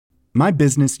My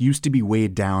business used to be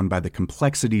weighed down by the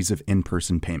complexities of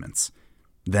in-person payments.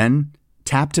 Then,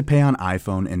 Tap to Pay on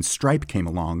iPhone and Stripe came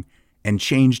along and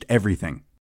changed everything.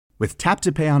 With Tap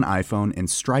to Pay on iPhone and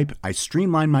Stripe, I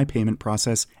streamlined my payment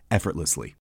process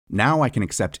effortlessly. Now I can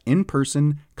accept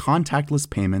in-person, contactless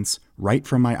payments right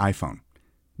from my iPhone.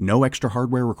 No extra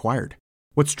hardware required.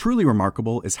 What's truly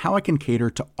remarkable is how I can cater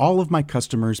to all of my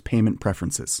customers' payment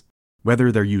preferences.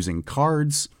 Whether they're using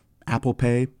cards, Apple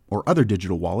Pay, or other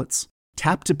digital wallets,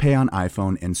 Tap to Pay on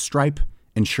iPhone and Stripe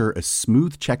ensure a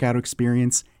smooth checkout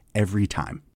experience every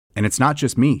time. And it's not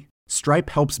just me.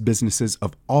 Stripe helps businesses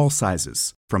of all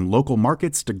sizes, from local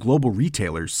markets to global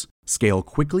retailers, scale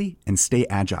quickly and stay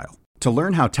agile. To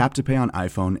learn how Tap to Pay on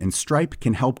iPhone and Stripe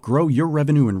can help grow your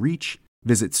revenue and reach,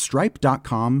 visit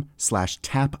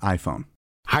stripe.com/tapiphone.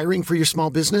 Hiring for your small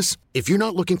business? If you're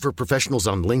not looking for professionals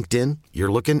on LinkedIn,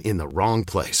 you're looking in the wrong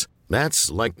place.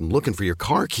 That's like looking for your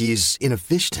car keys in a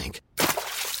fish tank.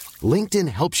 LinkedIn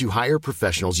helps you hire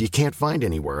professionals you can't find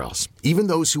anywhere else, even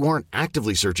those who aren't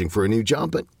actively searching for a new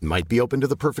job but might be open to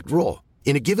the perfect role.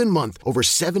 In a given month, over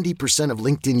 70% of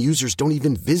LinkedIn users don't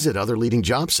even visit other leading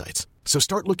job sites. So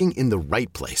start looking in the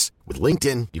right place. With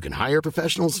LinkedIn, you can hire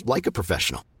professionals like a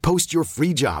professional. Post your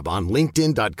free job on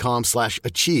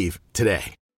linkedin.com/achieve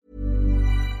today.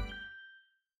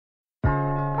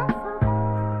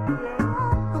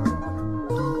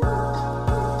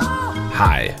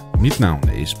 Hej, mit navn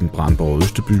er Esben Brandborg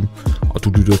Østeby, og du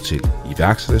lytter til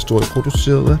iværksætterhistorie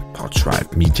produceret af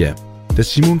Podtribe Media. Da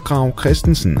Simon Krag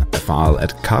Christensen erfarede,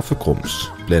 at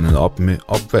kaffegrums blandet op med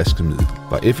opvaskemiddel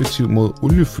var effektiv mod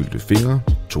oliefyldte fingre,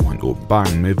 tog han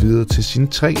åbenbaringen med videre til sine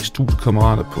 3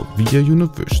 studiekammerater på VIA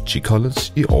University College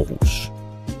i Aarhus.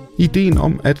 Ideen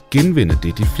om at genvinde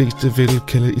det, de fleste vil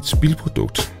kalde et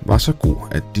spildprodukt, var så god,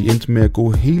 at de endte med at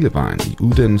gå hele vejen i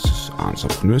uddannelses- og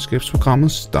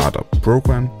entreprenørskabsprogrammet Startup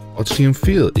Program, og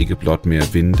triumferede ikke blot med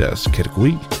at vinde deres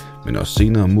kategori, men også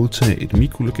senere modtage et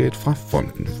mikrolegat fra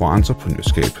Fonden for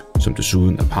Entreprenørskab, som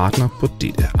desuden er partner på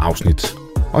dette afsnit.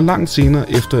 Og langt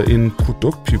senere, efter en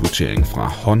produktpivotering fra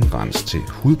håndrens til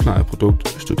hudplejeprodukt,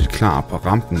 stod de klar på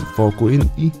rampen for at gå ind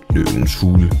i Løvens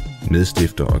Hule.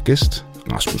 Medstifter og gæst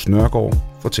Rasmus Nørgaard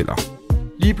fortæller.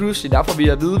 Lige pludselig, der får vi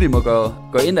at vide, at vi må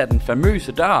gå ind ad den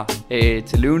famøse dør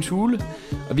til Løvens Hule.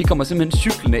 Og vi kommer simpelthen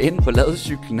cyklende ind på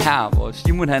ladecyklen her, hvor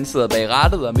Simon han sidder bag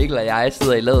rattet, og Mikkel og jeg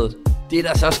sidder i ladet. Det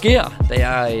der så sker, da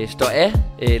jeg står af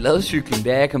ladecyklen,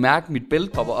 det er, at jeg kan mærke, at mit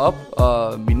bælte popper op,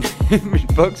 og min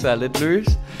bukser er lidt løs.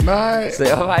 Nej. Så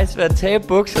jeg var faktisk ved at tabe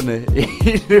bukserne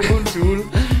i Løvens Hule.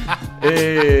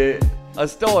 Og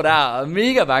står der og er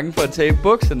mega bange for at tabe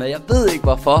bukserne. Jeg ved ikke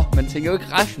hvorfor. Man tænker jo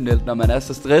ikke rationelt, når man er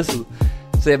så stresset.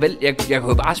 Så jeg kunne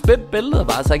jo bare spænde bæltet og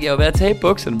bare sagt, at jeg var ved at tabe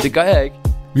bukserne. Men det gør jeg ikke.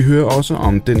 Vi hører også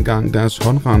om dengang deres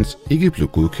håndrens ikke blev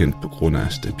godkendt på grund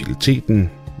af stabiliteten,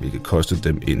 hvilket kostede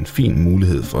dem en fin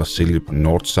mulighed for at sælge på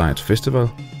Northside Festival.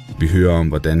 Vi hører om,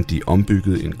 hvordan de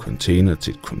ombyggede en container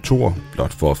til et kontor,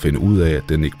 blot for at finde ud af, at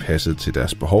den ikke passede til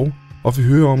deres behov. Og vi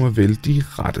hører om at vælge de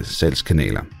rette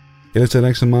salgskanaler. Ellers er der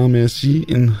ikke så meget med at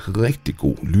sige. En rigtig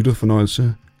god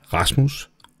lytterfornøjelse. Rasmus,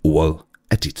 ordet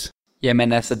er dit.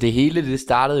 Jamen altså, det hele det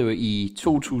startede jo i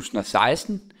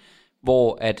 2016,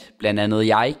 hvor at blandt andet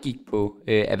jeg gik på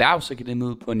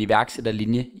Erhvervsakademiet på en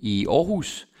iværksætterlinje i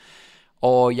Aarhus.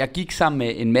 Og jeg gik sammen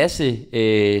med en masse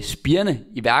spirende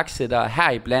iværksættere,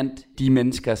 heriblandt de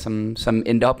mennesker, som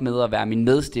endte op med at være mine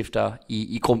medstiftere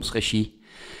i Grums regi.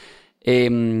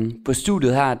 På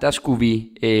studiet her, der skulle vi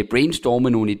brainstorme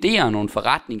nogle idéer, nogle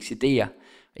forretningsidéer.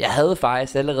 Jeg havde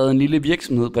faktisk allerede en lille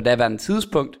virksomhed på daværende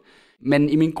tidspunkt, men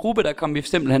i min gruppe, der kom vi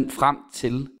simpelthen frem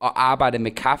til at arbejde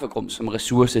med kaffegrums som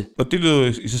ressource. Og det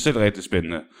lyder i sig selv rigtig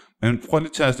spændende. Men prøv lige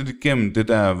at tage os lidt igennem det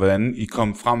der, hvordan I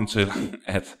kom frem til,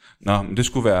 at det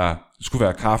skulle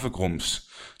være kaffegrums.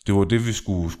 Det var det, vi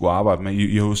skulle arbejde med.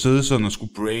 I har jo siddet sådan og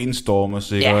skulle brainstorme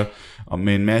sikkert, og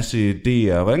med en masse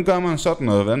idéer. Hvordan gør man sådan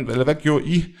noget? Hvad gjorde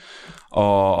I?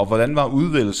 Og hvordan var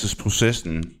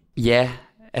udvælgelsesprocessen? Ja,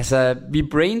 altså vi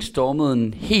brainstormede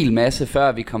en hel masse,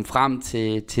 før vi kom frem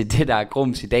til det, der er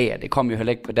grums i dag, og det kom jo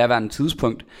heller ikke på daværende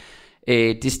tidspunkt.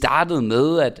 Det startede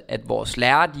med, at vores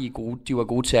lærere, de var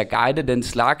gode til at guide den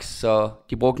slags, så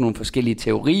de brugte nogle forskellige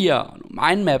teorier og nogle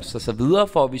mindmaps og så videre,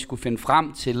 for at vi skulle finde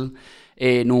frem til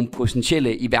nogle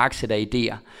potentielle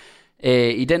iværksætteridéer.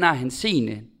 I den her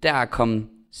henseende, der kom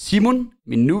Simon,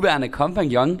 min nuværende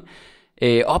kompagnon,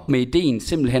 op med ideen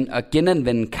simpelthen at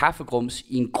genanvende kaffegrums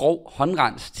i en grov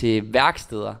håndrens til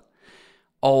værksteder.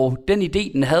 Og den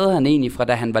idé, den havde han egentlig fra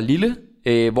da han var lille,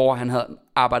 hvor han havde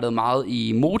arbejdet meget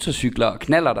i motorcykler og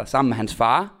knallerter sammen med hans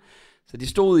far. Så de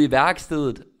stod i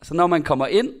værkstedet. Så når man kommer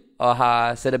ind og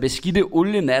har sat af beskidte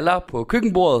olienaller på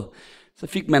køkkenbordet. Så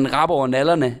fik man rap over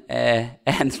nallerne af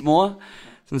hans mor,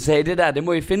 som sagde, det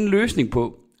må I finde en løsning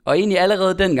på. Og egentlig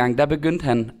allerede dengang, der begyndte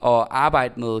han at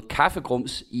arbejde med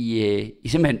kaffegrums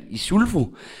simpelthen i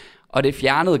sulfo. Og det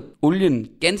fjernede olien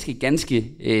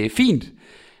ganske fint.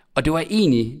 Og det var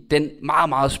egentlig den meget,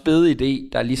 meget spæde idé,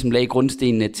 der ligesom lagde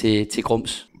grundstenene til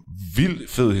grums. Vild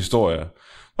fed historie.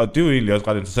 Og det er jo egentlig også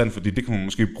ret interessant, fordi det kan man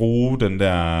måske bruge den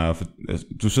der...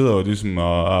 Du sidder jo ligesom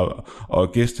og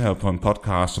er gæst her på en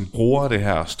podcast, som bruger det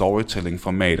her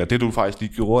storytelling-format, og det du faktisk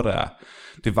lige gjorde der,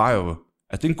 det var jo...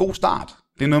 Altså det er en god start.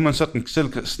 Det er noget, man sådan selv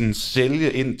kan sådan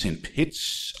sælge ind til en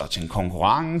pitch og til en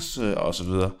konkurrence og så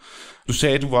videre. Du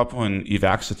sagde, at du var på en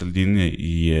iværksætterlinje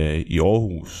i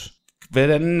Aarhus.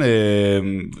 Hvordan,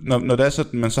 når det er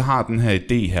sådan, man så har den her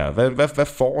idé her, hvad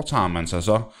foretager man sig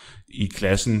så i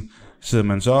klassen?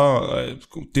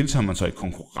 Deltager man så i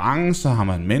konkurrencer? Har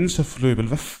man mentorforløb? Eller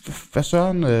hvad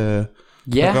søren, hvad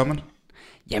gør man?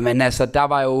 Jamen altså, der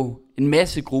var jo en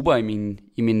masse grupper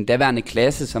i min daværende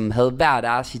klasse, som havde hver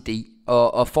deres idé.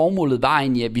 Og formålet var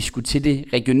egentlig, at vi skulle til det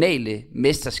regionale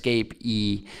mesterskab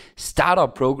i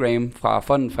Startup Program fra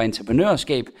Fonden for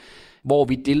Entreprenørskab, hvor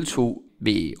vi deltog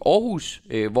ved Aarhus,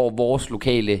 hvor vores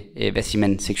lokale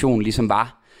sektion ligesom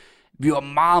var. Vi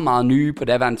var meget, meget nye på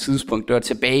daværende tidspunkt. Det var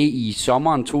tilbage i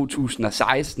sommeren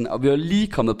 2016, og vi var lige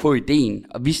kommet på ideen,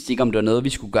 og vidste ikke, om det var noget, vi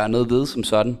skulle gøre noget ved som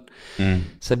sådan.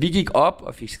 Så vi gik op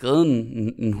og fik skrevet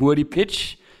en hurtig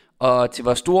pitch, og til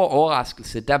vores store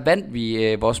overraskelse, der vandt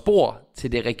vi vores spor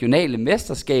til det regionale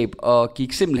mesterskab, og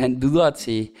gik simpelthen videre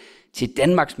til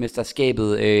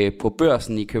Danmarksmesterskabet på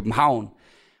Børsen i København.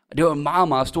 Og det var en meget,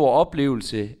 meget stor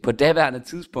oplevelse på daværende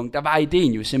tidspunkt. Der var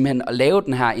ideen jo simpelthen at lave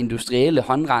den her industrielle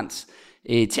håndrens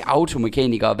til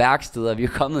automekanikere og værksteder. Vi er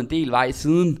kommet en del vej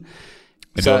siden.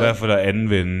 Men det var i hvert fald at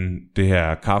anvende det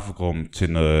her kaffegrum til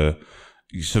noget,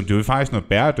 som det er jo faktisk noget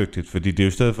bæredygtigt, fordi det er jo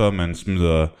i stedet for, at man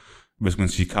smider, hvad skal man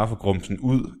sige, kaffegrumsen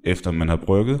ud, efter man har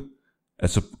brygget,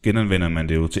 altså genanvender man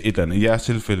det jo til et eller andet. I jeres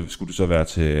tilfælde skulle det så være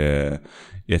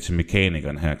til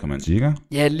mekanikeren her, kan man sige, ikke?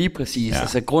 Ja, lige præcis. Ja.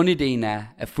 Altså grundideen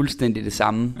er fuldstændig det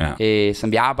samme,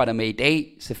 som vi arbejder med i dag.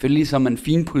 Selvfølgelig så er man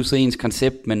finpudset ens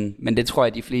koncept, men det tror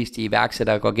jeg, de fleste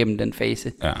iværksættere går gennem den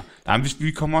fase. Ja. Nej,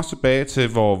 vi kommer også tilbage til,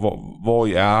 hvor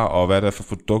I er, og hvad der er for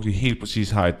produkt, I helt præcis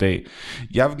har i dag.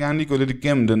 Jeg vil gerne lige gå lidt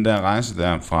igennem den der rejse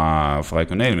der fra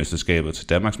regionalmesterskabet til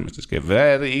Danmarksmesterskabet.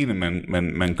 Hvad er det egentlig,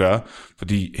 man gør?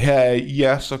 Fordi her er I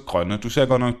er så grønne. Du sagde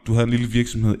godt nok, du havde en lille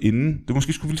virksomhed inden. Det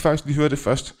måske skulle vi faktisk lige høre det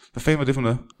først. Hvad fanden var det for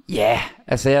noget? Ja,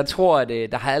 altså jeg tror, at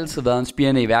der har altid været en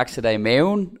spirende iværksætter i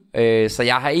maven, så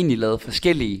jeg har egentlig lavet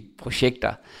forskellige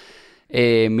projekter.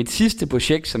 Mit sidste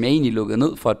projekt, som jeg egentlig lukkede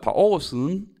ned for et par år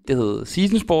siden, det hed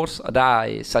Season Sports, og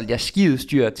der solgte jeg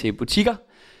skiudstyr til butikker.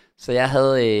 Så jeg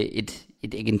havde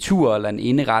et agentur eller en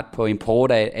inderet på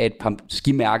import af et par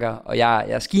skimærker, og jeg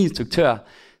er skiinstruktør,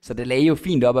 så det lagde jo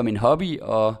fint op af min hobby,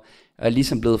 og jeg er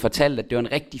ligesom blevet fortalt, at det var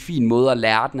en rigtig fin måde at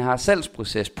lære den her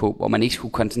salgsproces på, hvor man ikke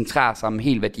skulle koncentrere sig om en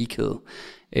hel værdikæde.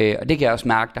 Og det kan jeg også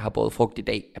mærke, der har båret frugt i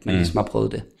dag, at man ligesom har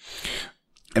prøvet det.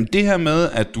 Jamen det her med,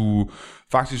 at du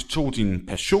faktisk tog din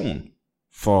passion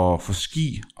for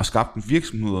ski og skabte en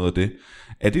virksomhed ud af det,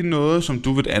 er det noget, som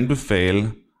du vil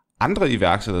anbefale andre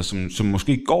iværksættere, som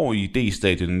måske går i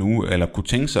idéstadiet nu, eller kunne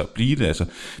tænke sig at blive det? Altså,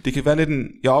 det kan være lidt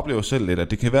jeg oplever selv lidt,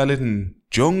 at det kan være lidt en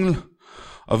jungle,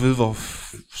 og ved hvor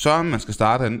søren man skal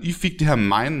starte den. I fik det her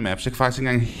mindmaps, jeg kan faktisk ikke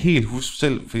engang helt huske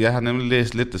selv, for jeg har nemlig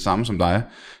læst lidt det samme som dig,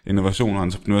 innovation og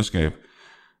entreprenørskab.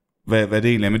 Hvad det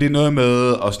egentlig er, men det er noget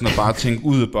med at sådan at bare tænke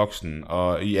ud af boksen,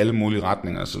 og i alle mulige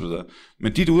retninger og så videre.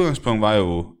 Men dit udgangspunkt var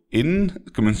jo inden,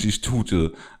 kan man sige,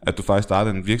 studiet, at du faktisk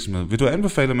startede en virksomhed. Vil du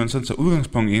anbefale, at man sådan tager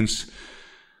udgangspunkt i ens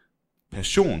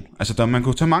passion? Altså, man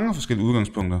kan jo tage mange forskellige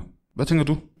udgangspunkter. Hvad tænker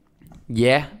du?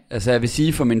 Ja, altså jeg vil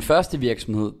sige, for min første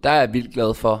virksomhed, der er jeg vildt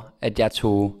glad for, at jeg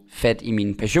tog fat i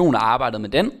min passion og arbejdede med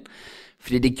den.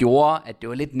 Fordi det gjorde, at det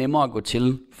var lidt nemmere at gå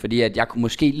til. Fordi at jeg kunne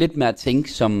måske lidt mere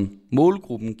tænke, som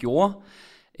målgruppen gjorde.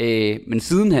 Men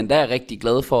sidenhen, der er jeg rigtig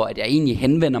glad for, at jeg egentlig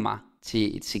henvender mig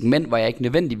til et segment, hvor jeg ikke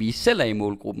nødvendigvis selv er i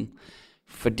målgruppen.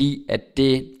 Fordi at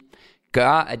det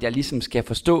gør, at jeg ligesom skal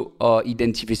forstå og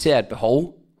identificere et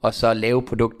behov, og så lave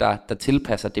produkter, der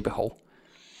tilpasser det behov.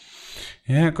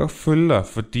 Ja, jeg kan godt følge dig,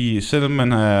 fordi selvom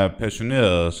man er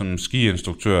passioneret som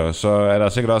skiinstruktør, så er der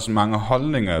sikkert også mange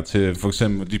holdninger til for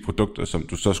eksempel de produkter, som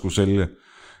du så skulle sælge.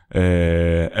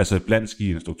 Altså blandt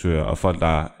skiinstruktører og folk,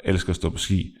 der elsker at stå på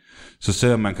ski. Så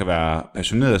selvom man kan være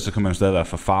passioneret, så kan man stadig være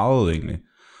forfarvet egentlig.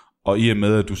 Og i og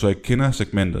med, at du så ikke kender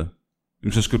segmentet,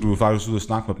 så skal du faktisk ud og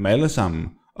snakke med dem alle sammen,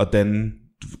 og danne,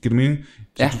 giver det mening?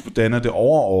 Så du danner det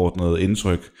overordnede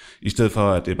indtryk, i stedet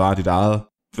for at det er bare dit eget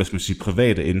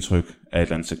private indtryk af et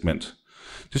eller andet segment.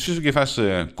 Det synes jeg giver faktisk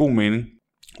god mening.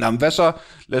 Nå, men hvad så?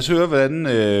 Lad os høre, hvordan...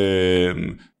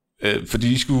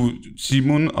 fordi I skulle...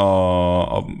 Simon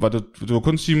og det var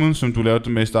kun Simon, som du lavede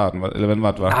det med i starten, eller hvordan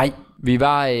var det? Nej,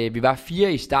 vi var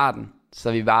 4 i starten.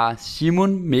 Så vi var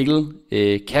Simon, Mikkel,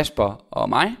 Kasper og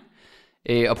mig.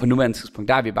 Og på nuværende tidspunkt,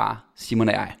 der er vi bare Simon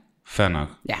og jeg. Fair nok.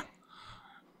 Ja.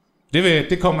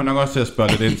 Det kommer nok også til at spørge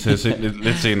lidt ind til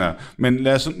lidt senere. Men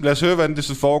lad os høre, hvordan det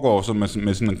så foregår så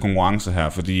med sådan en konkurrence her.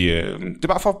 Fordi det er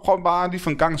bare for at prøve bare lige for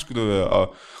en gang skyld. Og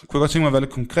kunne jeg godt tænke mig at være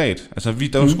lidt konkret. Altså,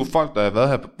 der er jo sgu folk, der har været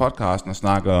her på podcasten og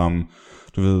snakker om,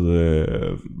 du ved,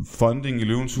 funding i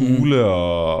Løvens Hule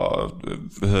og,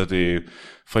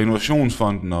 fra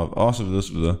Innovationsfonden og så videre,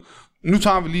 så videre. Nu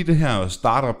tager vi lige det her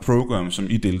startup-program, som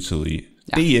I deltog i.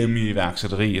 Ja. DM i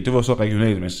iværksætteri, det var så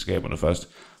regionale mesterskaberne først.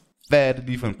 Hvad er det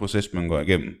lige for en proces, man går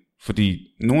igennem? Fordi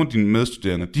nogle af dine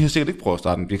medstuderende, de har sikkert ikke prøvet at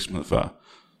starte en virksomhed før.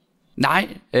 Nej,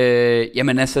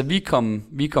 jamen altså,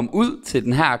 vi kom ud til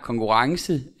den her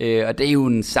konkurrence, og det er jo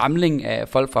en samling af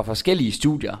folk fra forskellige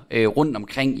studier rundt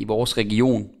omkring i vores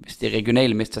region, hvis det er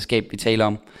regionale mesterskab, vi taler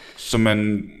om. Så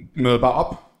man møder bare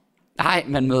op? Nej,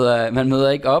 man møder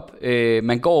ikke op.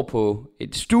 Man går på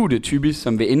et studie typisk,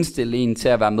 som vil indstille en til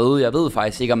at være med. Jeg ved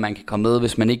faktisk ikke, om man kan komme med,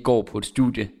 hvis man ikke går på et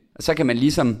studie. Og så kan man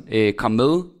ligesom komme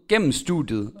med gennem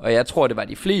studiet, og jeg tror, det var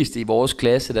de fleste i vores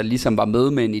klasse, der ligesom var med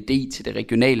en idé til det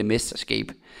regionale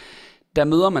mesterskab. Der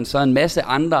møder man så en masse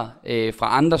andre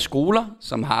fra andre skoler,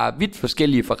 som har vidt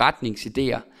forskellige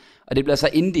forretningsidéer, og det bliver så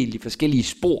inddelt i forskellige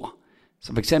spor.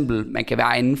 Så for eksempel, man kan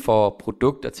være inden for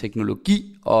produkt og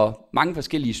teknologi, og mange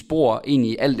forskellige spor,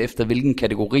 egentlig alt efter hvilken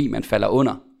kategori man falder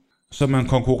under. Så man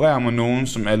konkurrerer med nogen,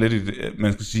 som er lidt,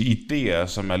 man skal sige, idéer,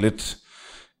 som er lidt,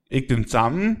 ikke den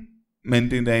samme,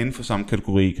 men det er inden for samme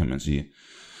kategori, kan man sige.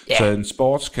 Yeah. Så en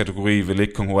sportskategori vil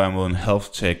ikke konkurrere mod en health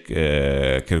tech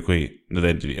kategori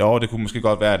nødvendigvis. Jo, det kunne måske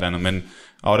godt være et eller andet, men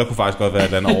der kunne faktisk godt være et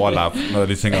eller andet overlap, når jeg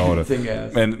lige tænker over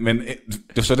det. Men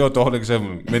så det var et dårligt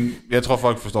eksempel, men jeg tror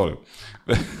folk forstår det.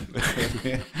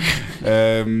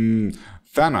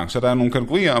 Fair nok, så der er nogle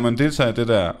kategorier, og man deltager i det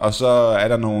der, og så er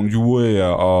der nogle juryer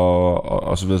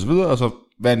og så videre, og så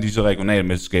vandt de så regionale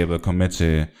mesterskaber og kom med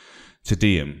til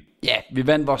DM. Ja, vi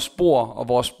vandt vores spor, og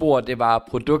vores spor, det var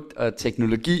produkt og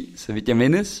teknologi, så vidt jeg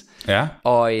mindes. Ja.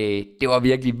 Og det var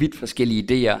virkelig vidt forskellige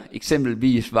idéer.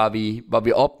 Eksempelvis var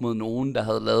vi op mod nogen, der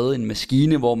havde lavet en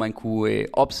maskine, hvor man kunne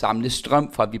opsamle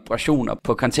strøm fra vibrationer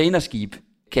på containerskib,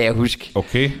 kan jeg huske.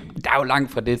 Okay. Der er jo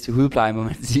langt fra det til hudpleje, må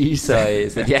man sige, så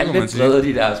de er lidt brede,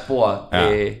 de der spor.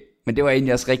 Ja. Men det var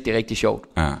egentlig også rigtig, rigtig sjovt.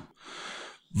 Ja.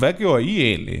 Hvad gjorde I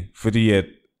egentlig? Fordi at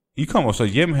I kommer så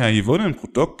hjem her, I har vundet en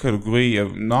produktkategori.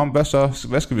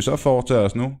 Hvad skal vi så foretage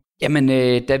os nu? Jamen,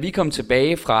 da vi kom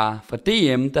tilbage fra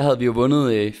DM, der havde vi jo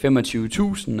vundet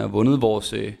 25.000 og vundet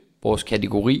vores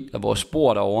kategori og vores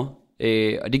spor derovre.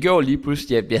 Og det gjorde lige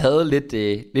pludselig, at vi havde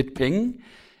lidt penge.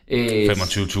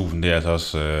 25.000, det er altså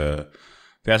også...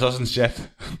 Det er altså også en chat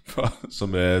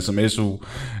som SU.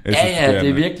 Ja, det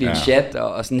er virkelig en chat,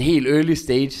 og sådan en helt early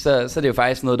stage, så er det jo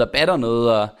faktisk noget, der batter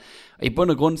noget, og i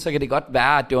bund og grund, så kan det godt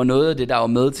være, at det var noget af det, der var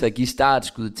med til at give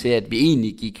startskud til, at vi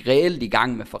egentlig gik reelt i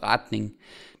gang med forretning.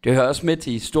 Det hører også med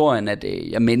til historien, at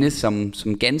jeg mindes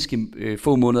som ganske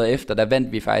få måneder efter, der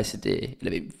vandt vi faktisk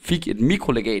vi fik et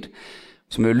mikrolegat,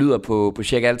 som jo lyder på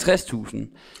cirka 50.000.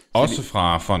 Også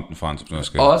fra Fonden for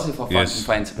Entreprenørskab. Også fra Fonden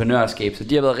for Entreprenørskab, så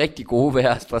de har været rigtig gode ved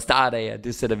os fra start af, og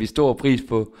det sætter vi stor pris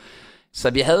på. Så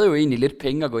vi havde jo egentlig lidt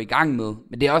penge at gå i gang med,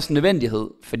 men det er også en nødvendighed,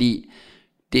 fordi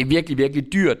det er virkelig,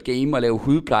 virkelig dyrt game at lave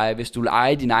hudpleje, hvis du vil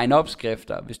eje dine egne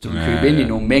opskrifter, hvis du vil købe ind i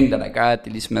nogle mængder, der gør, at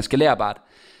det ligesom er skalerbart.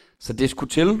 Så det skulle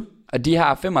til, og de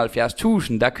her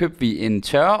 75.000, der købte vi en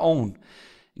tørreovn,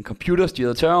 en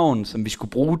computerstyret tørreovn, som vi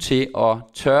skulle bruge til at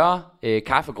tørre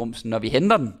kaffegrumsen, når vi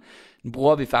henter den. Den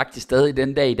bruger vi faktisk stadig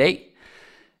den dag i dag,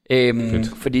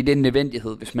 fordi det er en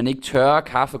nødvendighed. Hvis man ikke tørrer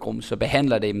kaffegrums, så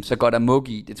behandler det, så går der mug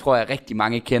i. Det tror jeg rigtig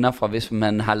mange kender fra, hvis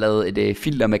man har lavet et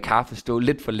filter med kaffe stå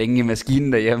lidt for længe i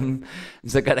maskinen derhjemme,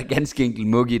 så går der ganske enkelt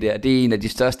mug i det, og det er en af de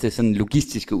største sådan,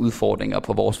 logistiske udfordringer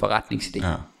på vores forretningsidé.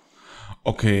 Ja.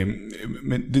 Okay,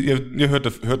 men jeg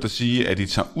hørte dig sige, at I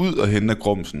tager ud og henter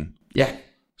grumsen. Ja.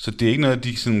 Så det er ikke noget,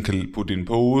 de sådan kan putte i en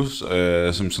pose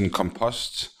som sådan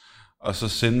kompost, og så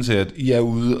sende til, at I er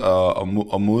ude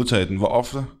og modtage den. Hvor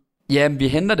ofte? Jamen, vi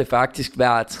henter det faktisk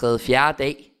hver 3.-4.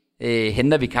 dag.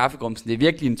 Henter vi kaffegrumsen. Det er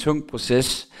virkelig en tung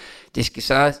proces. Det skal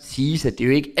så siges, at det er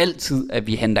jo ikke altid, at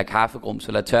vi henter kaffegrums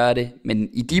eller tørrer det. Men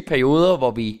i de perioder,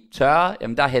 hvor vi tørrer,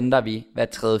 jamen der henter vi hver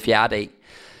 3.-4. dag.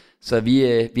 Så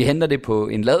vi henter det på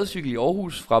en ladecykel i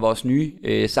Aarhus fra vores nye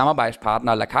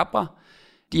samarbejdspartner La Capra.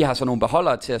 De har så nogle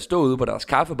beholdere til at stå ude på deres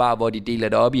kaffebar, hvor de deler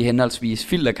det op i henholdsvis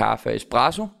filterkaffe og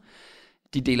espresso.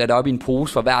 De deler det op i en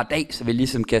pose for hver dag, så vi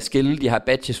ligesom kan skille de her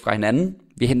batches fra hinanden.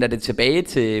 Vi henter det tilbage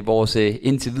til vores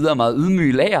indtil videre meget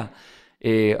ydmyge lager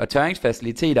og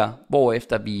tørringsfaciliteter,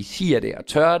 hvorefter vi sier det og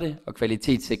tørrer det og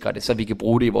kvalitetssikrer det, så vi kan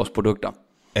bruge det i vores produkter.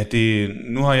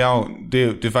 Nu har jeg jo,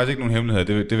 det er faktisk ikke nogen hemmelighed,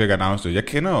 det vil jeg gerne afsløre. Jeg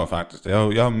kender jo faktisk,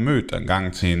 jeg har mødt dig en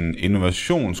gang til en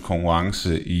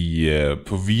innovationskonkurrence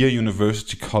på VIA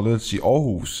University College i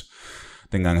Aarhus.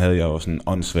 Dengang havde jeg jo sådan en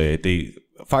åndssvag idé,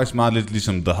 faktisk meget lidt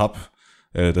ligesom The Hub,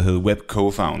 der hed Web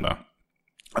Co-Founder.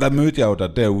 Og der mødte jeg jo dig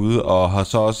derude, og har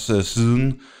så også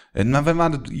siden, hvad var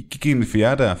det, I gik egentlig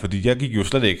fjerde der? Fordi jeg gik jo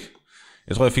slet ikke.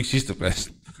 Jeg tror, jeg fik sidste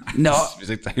plads. Nå. Hvis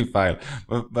ikke tager helt fejl.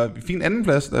 Var vi fik en anden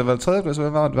plads? Var det tredje plads? Hvad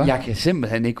var det? Jeg kan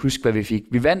simpelthen ikke huske, hvad vi fik.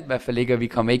 Vi vandt i hvert fald ikke, og vi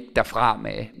kom ikke derfra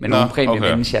med nogle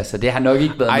præmie-mennesker, så det har nok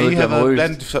ikke været noget, der var I har været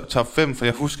blandt top 5, for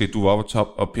jeg husker, at du var oppe på top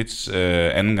og pitch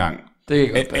anden gang. Det er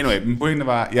godt. Anyway, men pointen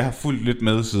var, jeg har fulgt lidt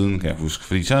med siden, kan jeg huske.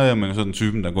 Fordi så er man jo sådan en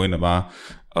typen, der går ind og bare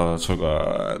og trykker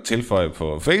tilføje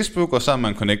på Facebook, og så er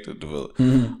man connected, du ved.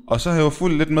 Mm. Og så har jeg jo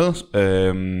fulgt lidt med.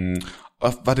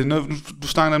 Og var det noget, du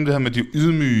snakkede om det her med de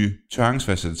ydmyge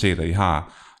tørringsfaciliteter, I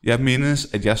har. Jeg mindes,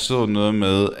 at jeg så noget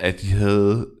med, at de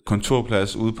havde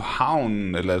kontorplads ude på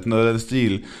havnen, eller noget af den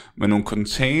stil, med nogle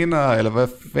container, eller hvad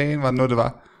fanden var det noget, det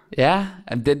var? Ja,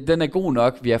 den er god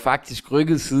nok. Vi har faktisk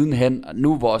rykket sidenhen, og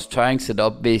nu er vores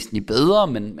tørringssetup væsentligt bedre,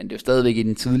 men det er jo stadigvæk i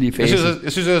den tidlige fase.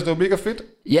 Jeg synes, det var mega fedt.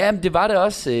 Ja, det var det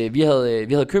også. Vi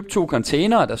havde købt 2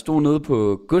 containere, der stod nede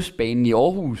på godsbanen i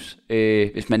Aarhus.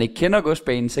 Hvis man ikke kender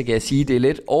godsbanen, så kan jeg sige, at det er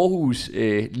lidt Aarhus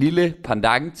lille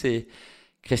pendant til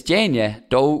Christiania,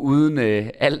 dog uden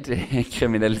alt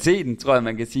kriminaliteten, tror jeg,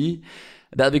 man kan sige.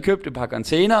 Der havde vi købt et par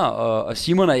containere, og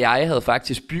Simon og jeg havde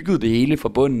faktisk bygget det hele fra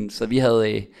bunden, så vi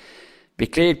havde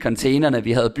beklædt containerne,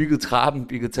 vi havde bygget trappen,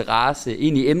 bygget terrasse,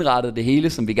 egentlig indrettet det hele,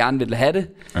 som vi gerne ville have det.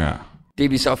 Ja.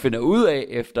 Det vi så finder ud af,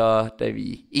 efter, da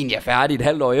vi egentlig er færdige et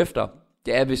halvt år efter,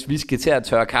 det er, hvis vi skal til at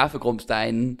tørre kaffegrums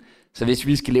derinde, så hvis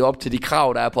vi skal leve op til de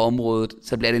krav, der er på området,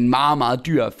 så bliver det en meget, meget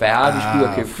dyr affære. Vi skal ud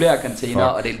og købe flere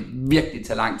containere, og det virkelig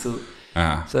tager lang tid.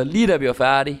 Ja. Så lige da vi var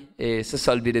færdige, så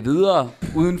solgte vi det videre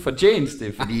uden for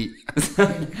tjeneste, fordi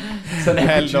sådan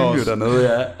er det jo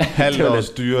dernede, ja. Halvt års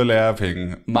dyre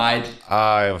lærepenge. Meget.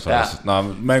 Ej, så ja. Nå,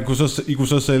 I kunne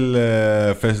så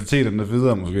sælge faciliteterne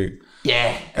videre måske.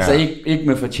 Ja, altså ikke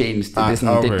med fortjeneste. Det, er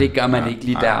sådan, okay. det gør man ikke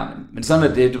lige der. Men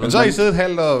sådan er det. Men så har I siddet et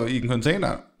halvt år i en container?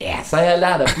 Ja, så har jeg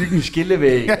lært at bygge en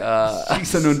skillevæg og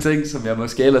sådan nogle ting, som jeg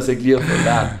måske ellers ikke lige har fået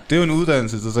lært. Det er jo en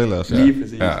uddannelse til sig selv også. Ja. Lige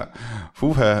præcis. Ja.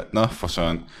 Fuha, nå for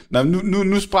søren. Nå,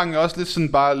 nu sprang jeg også lidt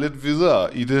sådan bare lidt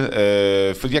videre i det,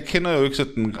 for jeg kender jo ikke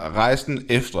sådan rejsen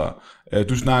efter.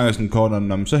 Du snakker sådan kort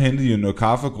om, så hentede I jo noget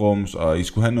kaffegrums, og I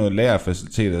skulle have noget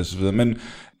lagerfaciliteter og så videre, men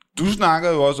du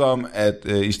snakker jo også om, at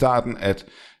i starten, at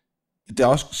der er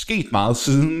også sket meget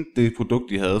siden det produkt,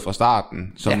 de havde fra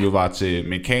starten, som jo var til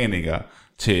mekanikere,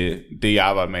 til det, jeg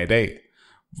arbejder med i dag.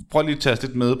 Prøv lige at tage os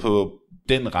lidt med på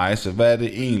den rejse. Hvad er det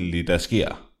egentlig, der sker?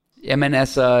 Jamen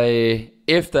altså,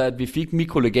 efter at vi fik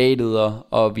mikrolegatet,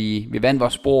 og vi vandt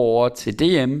vores spor over til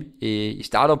DM i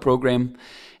Startup Program,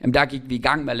 jamen der gik vi i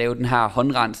gang med at lave den her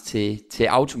håndrens til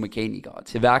automekanikere og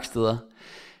til værksteder.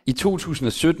 I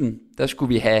 2017, der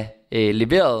skulle vi have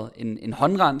leveret en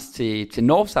håndrens til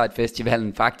Northside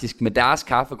Festivalen faktisk, med deres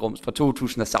kaffegrums fra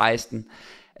 2016.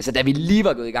 Altså da vi lige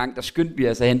var gået i gang, der skyndte vi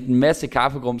altså at hente en masse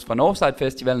kaffegrums fra Northside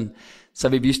Festivalen, så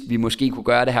vi vidste, at vi måske kunne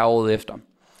gøre det her året efter.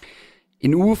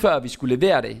 En uge før vi skulle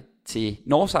levere det til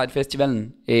Northside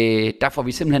Festivalen, der får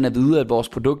vi simpelthen at vide, at vores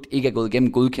produkt ikke er gået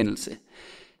igennem godkendelse.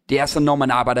 Det er sådan, når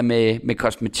man arbejder med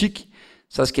kosmetik,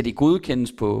 så skal det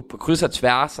godkendes på kryds og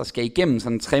tværs, og skal igennem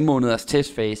sådan en 3 måneders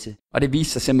testfase. Og det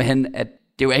viser sig simpelthen, at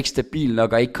det var ikke stabilt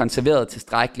nok og ikke konserveret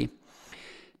tilstrækkeligt.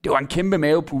 Det var en kæmpe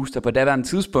mavepuster på daværende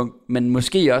tidspunkt, men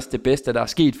måske også det bedste, der er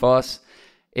sket for os.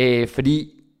 Fordi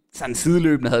sådan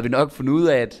sideløbende havde vi nok fundet ud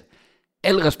af, at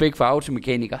al respekt for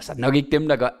automekanikere, så er det nok ikke dem,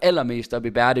 der går allermest op i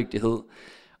bæredygtighed.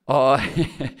 Og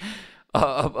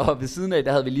ved siden af,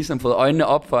 der havde vi ligesom fået øjnene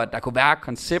op for, at der kunne være et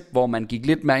koncept, hvor man gik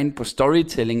lidt mere ind på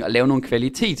storytelling og lave nogle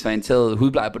kvalitetsorienterede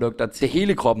hudplejeprodukter til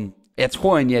hele kroppen. Jeg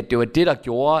tror egentlig, at det var det, der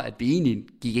gjorde, at vi egentlig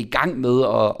gik i gang med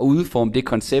at udforme det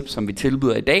koncept, som vi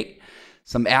tilbyder i dag,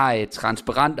 som er et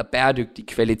transparent og bæredygtig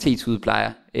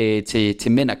kvalitetshudplejer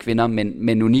til mænd og kvinder, men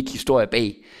med en unik historie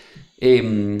bag.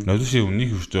 Når du siger unik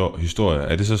historie,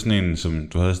 er det så sådan en, som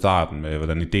du havde i starten med,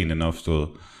 hvordan ideen den opstod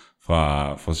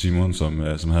fra Simon, som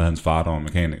havde hans far, der var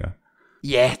mekaniker?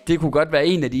 Ja, det kunne godt være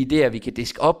en af de idéer, vi kan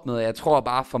diske op med. Jeg tror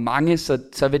bare for mange,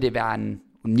 så vil det være en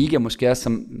unik er måske også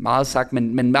som meget sagt,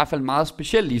 men i hvert fald en meget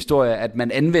speciel historie, at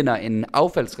man anvender en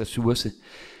affaldsressource.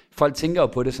 Folk tænker jo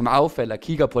på det som affald og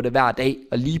kigger på det hver dag,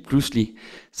 og lige pludselig,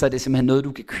 så er det simpelthen noget,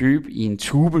 du kan købe i en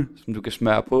tube, som du kan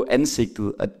smøre på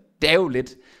ansigtet. Og det er jo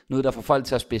lidt noget, der får folk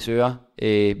til at spidse ører,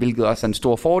 hvilket også er en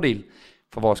stor fordel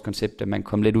for vores koncept, at man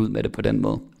kommer lidt ud med det på den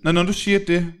måde. Når du siger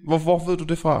det, hvor ved du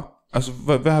det fra? Altså,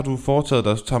 hvad har du foretaget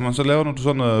dig? Så laver du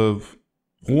sådan noget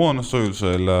brugerundersøgelse,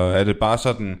 eller er det bare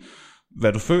sådan,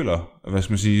 hvad du føler, hvad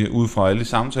skal man sige, ud fra alle de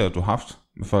samtaler, du har haft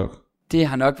med folk? Det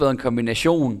har nok været en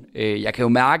kombination. Jeg kan jo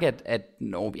mærke, at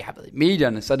når vi har været i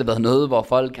medierne, så har det været noget, hvor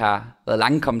folk har været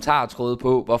lange kommentartråde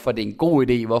på, hvorfor det er en god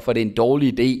idé, hvorfor det er en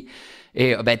dårlig idé,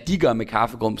 og hvad de gør med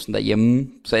kaffegrumsen derhjemme.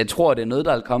 Så jeg tror, det er noget,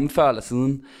 der er kommet før eller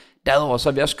siden. Derudover så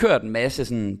har vi også kørt en masse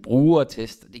sådan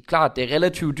brugertest. Det er klart, det er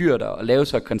relativt dyrt at lave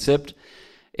så et koncept,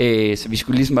 så vi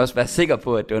skulle ligesom også være sikre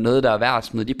på, at det var noget, der er værd at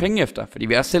smide de penge efter, fordi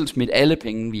vi også selv smidt alle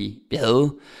penge, vi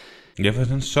havde. Ja, for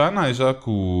den sørger, når I så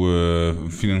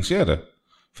kunne finansiere det.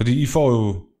 Fordi I får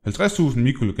jo 50.000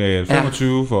 mikrolegat,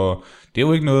 25 for, det er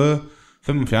jo ikke noget,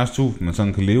 75.000 man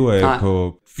sådan kan leve af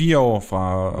på 4 år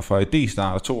fra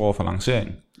idéstart og 2 år fra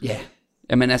lancering. Ja,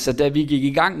 jamen altså, da vi gik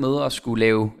i gang med at skulle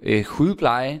lave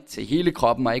hudpleje til hele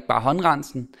kroppen og ikke bare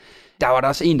håndrensen, der var der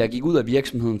også en, der gik ud af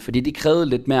virksomheden, fordi det krævede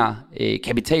lidt mere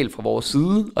kapital fra vores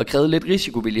side, og krævede lidt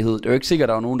risikovillighed. Det var ikke sikkert, at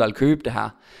der var nogen, der ville købe det her,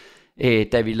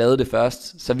 da vi lavede det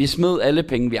først. Så vi smed alle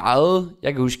penge, vi ejede.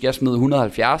 Jeg kan huske, at jeg smed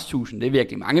 170.000. Det er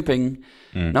virkelig mange penge,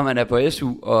 når man er på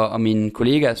SU, og mine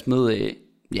kollegaer smed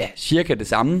cirka det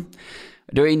samme.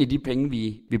 Det var egentlig de penge,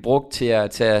 vi brugte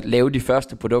til at lave de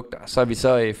første produkter. Så har vi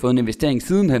så fået en investering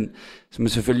sidenhen, som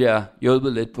selvfølgelig har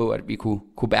hjulpet lidt på, at vi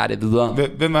kunne bære det videre.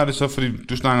 Hvem er det så, fordi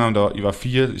du snakker om, at I var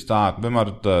 4 i start. Hvem er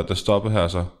det, der stoppede her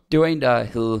så? Det var en, der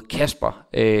hed Kasper,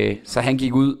 så han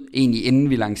gik ud egentlig inden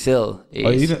vi lancerede.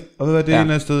 Og hvad er det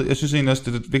ene sted? Jeg synes egentlig også,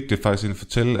 det er vigtigt faktisk at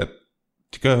fortælle, at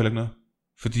det gør heller ikke noget.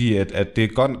 Fordi at det er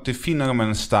godt, det er fint nok, at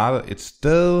man starter et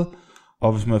sted,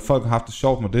 og hvis folk har haft det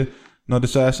sjovt med det, når det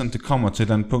så er sådan, det kommer til et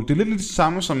eller andet punkt. Det er lidt det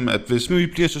samme som, at hvis vi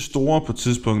bliver så store på et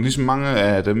tidspunkt, ligesom mange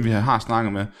af dem, vi har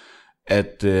snakket med,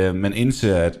 at man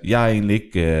indser, at jeg er egentlig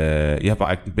ikke, jeg er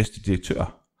bare ikke den bedste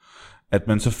direktør. At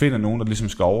man så finder nogen, der ligesom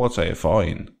skal overtage for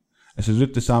en. Altså det er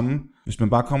lidt det samme, hvis man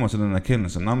bare kommer til den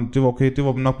erkendelse, det var okay, det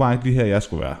var nok bare ikke lige her, jeg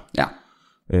skulle være. Ja.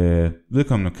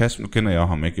 Vedkommende Kasper, nu kender jeg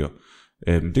ham ikke jo.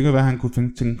 Det kan være, at han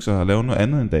kunne tænke sig at lave noget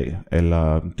andet en dag,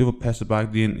 eller det var passet bare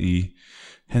ikke lige ind i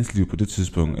hans liv på det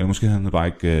tidspunkt, eller måske havde han bare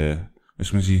ikke,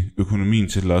 økonomien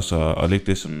til også at lægge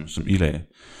det som ilag.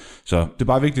 Så det er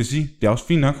bare vigtigt at sige, det er også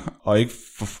fint nok, og ikke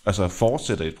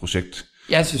fortsætte et projekt.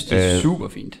 Jeg synes, det er super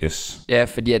fint. Yes. Ja,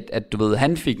 fordi at du ved,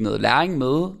 han fik noget læring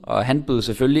med, og han bød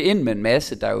selvfølgelig ind med en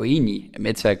masse, der jo egentlig er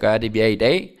med til at gøre det, vi er i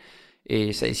dag.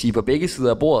 Så jeg siger på begge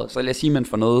sider af bordet, så vil jeg sige, at man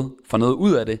får noget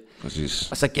ud af det.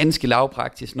 Præcis. Og så ganske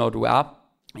lavpraktisk, når du er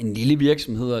en lille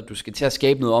virksomhed, og du skal til at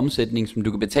skabe noget omsætning, som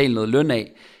du kan betale noget løn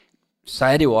af, så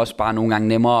er det jo også bare nogle gange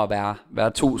nemmere at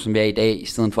være 2, som vi er i dag, i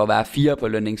stedet for at være 4 på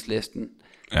lønningslisten.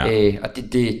 Ja. Og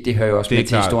det hører jo også med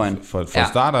til historien. For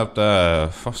startup, der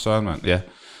for søren mand, ja.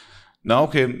 Nå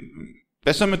okay,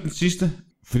 hvad så med den sidste?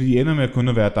 Fordi I ender med at kun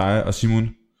at være dig og Simon.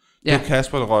 Det var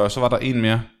Kasper, der røg, og så var der en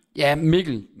mere. Ja,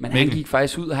 Mikkel, men han gik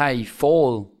faktisk ud her i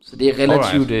foråret, så det er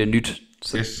relativt nyt.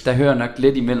 Så der hører nok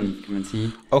lidt imellem, kan man sige.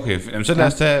 Okay, jamen så lad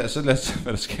os tage,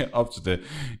 hvad der sker op til det.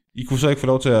 I kunne så ikke få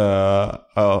lov til at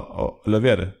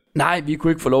levere det? Nej, vi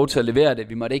kunne ikke få lov til at levere det.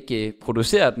 Vi måtte ikke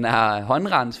producere den her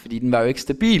håndrens, fordi den var jo ikke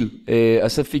stabil.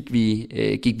 Og så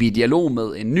gik vi i dialog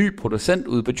med en ny producent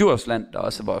ude på Djursland, der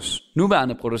også er vores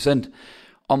nuværende producent,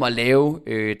 om at lave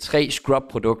 3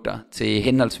 scrub-produkter til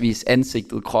henholdsvis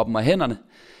ansigtet, kroppen og hænderne.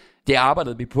 Det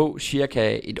arbejdede vi på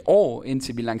cirka et år,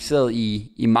 indtil vi lancerede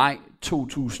i maj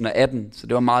 2018. Så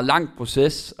det var en meget lang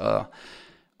proces,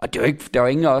 og der var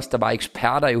ingen af os, der var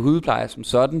eksperter i hudpleje som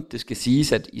sådan. Det skal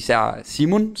siges, at især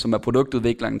Simon, som er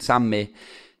produktudvikleren sammen med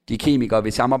de kemikere,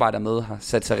 vi samarbejder med, har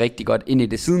sat sig rigtig godt ind i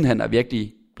det sidenhen, og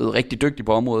virkelig blevet rigtig dygtig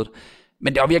på området.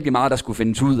 Men der var virkelig meget, der skulle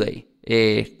findes ud af.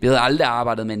 Vi havde aldrig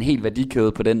arbejdet med en hel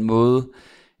værdikæde på den måde.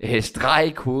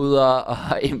 Stregkoder og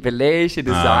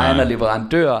emballagedesign og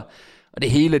leverandør. Og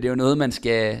det hele, det er jo noget, man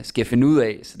skal finde ud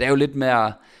af. Så det er jo lidt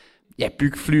mere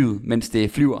bygge flyet, mens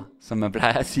det flyver, som man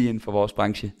plejer at sige inden for vores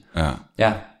branche.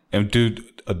 Ja. Jamen, det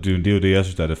er jo det, jeg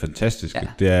synes, der er det fantastiske. Ja.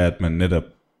 Det er, at man netop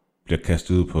bliver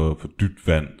kastet ud på dybt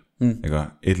vand. Ikke? Et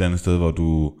eller andet sted, hvor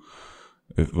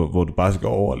du bare skal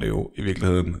overleve i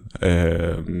virkeligheden.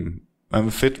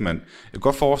 Men fedt, mand. Jeg kan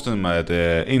godt forestille mig,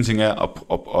 at en ting er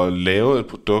at lave et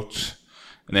produkt.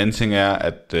 En anden ting er,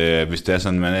 at hvis det er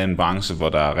sådan, man er i en branche, hvor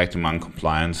der er rigtig mange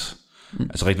compliance,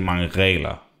 altså rigtig mange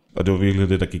regler, og det var virkelig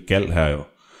det, der gik galt her jo.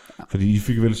 Fordi I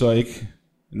fik vel så ikke...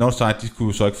 Northside, de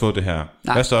kunne så ikke få det her.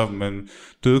 Nej. Hvad så? Men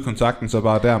døde kontakten så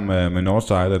bare der med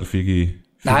Northside, eller fik I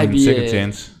Nej, en second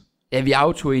chance? Ja, vi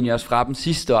aftog egentlig også fra dem.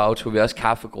 Sidste år aftog vi også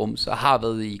Kaffegrums, og har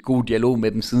været i god dialog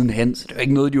med dem sidenhen, så det var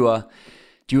ikke noget,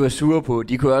 de var sure på.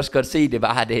 De kunne også godt se, at det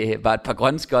var et par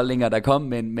grønskoldninger, der kom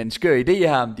med en skør idé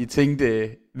her. De tænkte,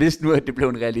 hvis nu at det blev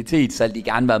en realitet, så ville de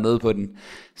gerne være med på den.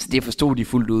 Så det forstod de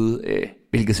fuldt ud,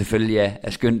 hvilket selvfølgelig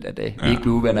er skønt, at vi ikke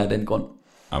blev uvenner af den grund.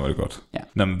 Ja, var det godt. Ja.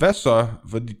 Nå, men hvad så?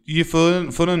 Fordi I har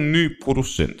fundet en ny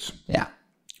producent. Ja.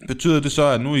 Betyder det så,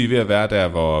 at nu er I ved at være der,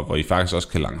 hvor I faktisk også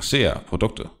kan lancere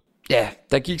produktet? Ja,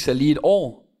 der gik så lige et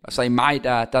år, og så i maj,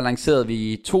 der lancerede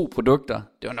vi 2 produkter.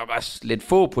 Det var nok også lidt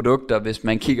få produkter, hvis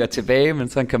man kigger tilbage, men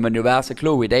sådan kan man jo være så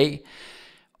klog i dag.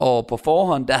 Og på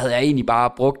forhånd, der havde jeg egentlig bare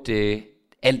brugt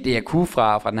alt det, jeg kunne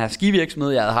fra den her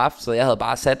skivirksomhed, jeg havde haft. Så jeg havde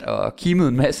bare sat og kimet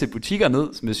en masse butikker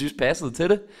ned, som jeg synes passede til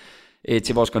det,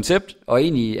 til vores koncept. Og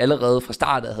egentlig allerede fra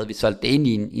starten havde vi solgt det ind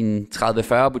i en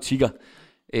 30-40 butikker.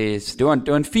 Så det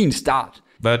var en fin start.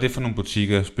 Hvad er det for nogle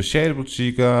butikker?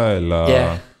 Specialbutikker, eller...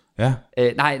 Ja. Ja.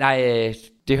 Nej,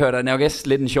 det hørte der nok også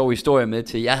lidt en sjov historie med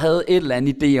til. Jeg havde et eller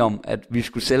andet idé om, at vi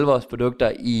skulle sælge vores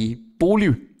produkter i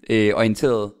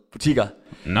boligorienterede butikker.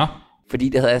 Nå. Fordi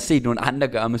det havde jeg set nogle andre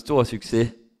gøre med stor succes.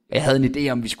 Jeg havde en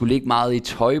idé om, at vi skulle ligge meget i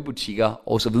tøjbutikker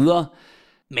og så videre.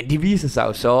 Men det viser sig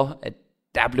jo så, at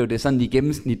der blev det sådan i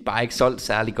gennemsnit bare ikke solgt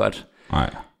særlig godt. Nej.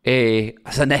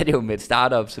 Og sådan er det jo med et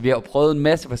startup. Så vi har jo prøvet en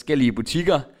masse forskellige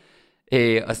butikker,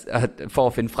 og for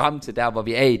at finde frem til der, hvor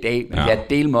vi er i dag. Men vi har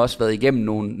delt med også været igennem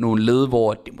nogle led,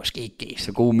 hvor det måske ikke gav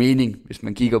så god mening, hvis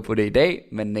man kigger på det i dag.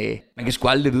 Men man kan sgu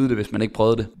aldrig vide det, hvis man ikke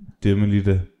prøvede det. Det er med lige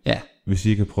det. Ja. Hvis I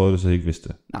ikke har prøvet det, så I ikke vidste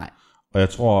det. Nej.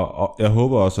 Og jeg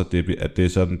håber også, at det er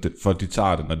sådan, folk de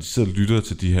tager det, når de sidder og lytter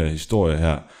til de her historier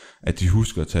her, at de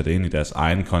husker at tage det ind i deres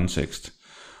egen kontekst.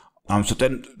 Så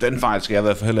den fejl skal jeg i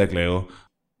hvert fald heller ikke lave.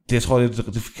 Det, jeg tror, det er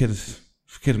det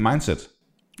forkerte mindset.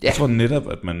 Ja. Jeg tror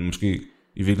netop, at man måske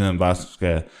i virkeligheden bare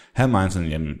skal have mindset,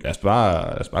 jamen lad os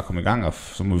bare komme i gang, og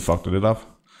så må vi fuck det lidt op.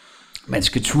 Man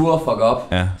skal ture fuck op,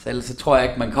 ja. Så ellers så tror jeg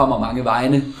ikke, man kommer mange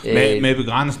vegne. Med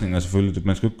begrænsninger selvfølgelig,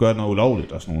 man skal ikke gøre noget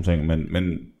ulovligt og sådan nogle ting,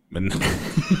 men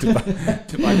det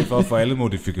er bare lige for at få alle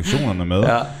modifikationerne med.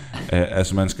 Ja.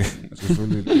 Altså man skal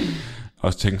selvfølgelig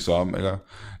også tænke sig om, eller?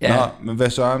 Ja. Nå, men hvad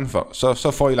søren for?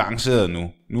 Så får I lanceret nu.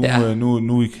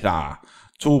 Nu er I klar.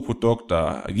 2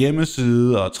 produkter,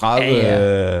 hjemmeside og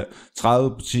 30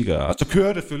 butikker. Og så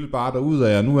kører det selvfølgelig bare derud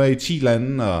af jer. Nu er I 10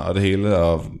 lande og det hele,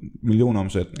 og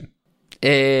millionomsætning.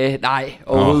 Nej,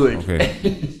 overhovedet ikke. Okay.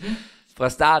 Fra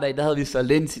start af, der havde vi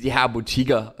solgt ind til de her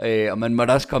butikker, og man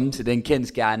måtte også komme til den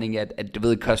kendsgerning, at du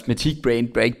ved, kosmetikbrand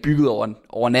bliver ikke bygget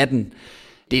over natten.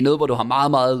 Det er noget, hvor du har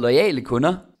meget, meget loyale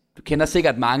kunder. Du kender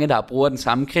sikkert mange, der bruger den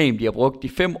samme creme, de har brugt i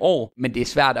 5 år, men det er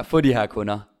svært at få de her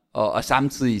kunder. Og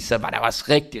samtidig så var der også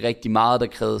rigtig, rigtig meget, der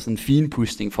krævede sådan en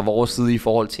finpudsning fra vores side i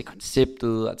forhold til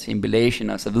konceptet og til embellation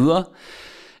og så videre.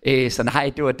 Så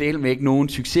nej, det var del med ikke nogen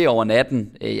succes over natten.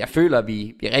 Jeg føler, at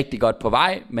vi er rigtig godt på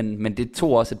vej, men det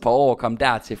tog også et par år at komme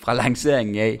dertil fra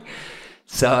lanceringen af.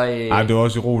 Så, Ej, det var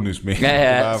også ironisk med.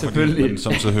 Ja, selvfølgelig. Fordi,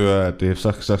 som så hører, at det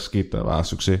så skete der bare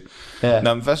succes. Ja.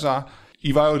 Nå, men hvad så?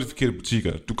 I var jo i de forkerte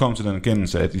butikker. Du kom til den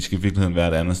erkendelse, at I skal i virkeligheden være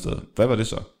et andet sted. Hvad var det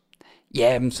så?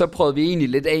 Ja, så prøvede vi egentlig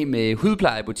lidt af med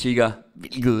hudplejebutikker,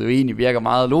 hvilket jo egentlig virker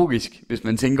meget logisk, hvis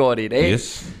man tænker over det i dag.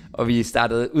 Yes. Og vi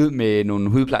startede ud med nogle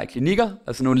hudplejeklinikker,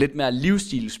 altså nogle lidt mere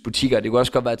livsstilsbutikker. Det kunne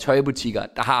også godt være tøjbutikker,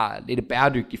 der har lidt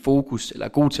bæredygtig fokus, eller er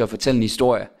god til at fortælle en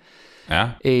historie. Ja.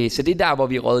 Så det er der, hvor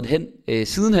vi rødde hen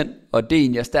sidenhen, og det er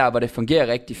egentlig også der, hvor det fungerer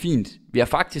rigtig fint. Vi har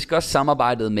faktisk også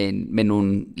samarbejdet med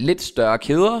nogle lidt større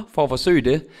kæder for at forsøge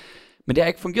det, men det har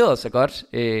ikke fungeret så godt.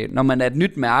 Når man er et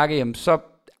nyt mærke, jamen, så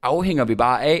afhænger vi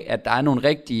bare af, at der er nogle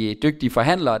rigtig dygtige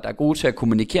forhandlere, der er gode til at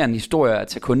kommunikere en historie og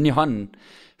tage kunden i hånden,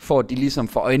 for at de ligesom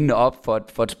får øjnene op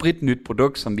for et spritnyt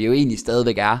produkt, som vi jo egentlig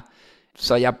stadigvæk er.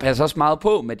 Så jeg passer også meget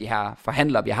på med de her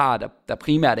forhandlere, vi har, der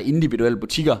primært er individuelle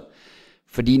butikker.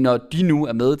 Fordi når de nu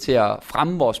er med til at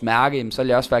fremme vores mærke, så vil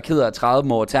jeg også være ked af at træde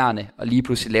dem over tæerne, og lige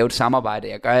pludselig lave et samarbejde.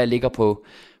 Jeg ligger på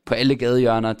alle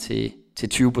gadehjørner til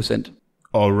 20%.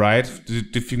 Alright,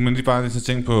 det fik man lige bare til at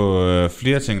tænke på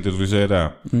flere ting, det du lige sagde der.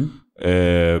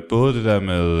 Både det der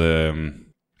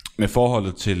med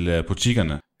forholdet til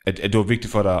butikkerne, at det var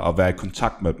vigtigt for dig at være i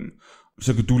kontakt med dem.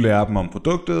 Så kan du lære dem om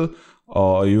produktet,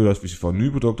 og i øvrigt også, hvis I får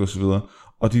nye produkter osv.,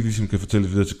 og de ligesom kan fortælle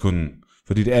det videre til kunden,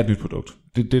 fordi det er et nyt produkt.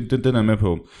 Den er med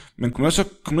på. Men kunne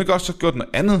man ikke også have gjort noget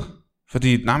andet?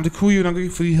 Fordi, nej, men det kunne I jo nok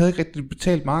ikke, fordi I havde ikke rigtig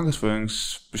betalt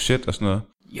markedsføringsbudget og sådan noget.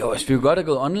 Jo, altså vi kunne godt have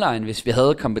gået online, hvis vi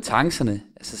havde kompetencerne,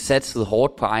 altså satset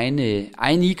hårdt på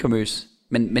egen e-commerce.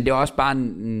 Men det var også bare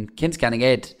en kendsgerning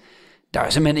af, at der var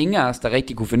simpelthen ingen af os, der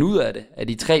rigtig kunne finde ud af det, af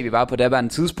de 3, vi var på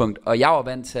det tidspunkt, og jeg var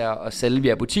vant til at sælge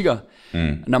via butikker.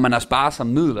 Når man har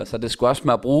sparsomme midler, så det skulle også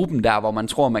med at bruge dem der, hvor man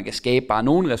tror, man kan skabe bare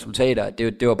nogle resultater.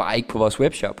 Det var bare ikke på vores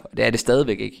webshop, og det er det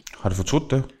stadigvæk ikke. Har du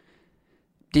fortrudt det?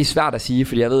 Det er svært at sige,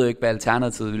 fordi jeg ved jo ikke, hvad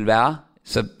alternativet vil være.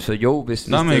 Så jo, hvis...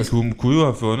 Nå, men kunne jo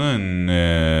have fundet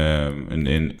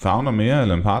en founder mere,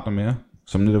 eller en partner mere,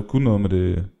 som netop kunne noget med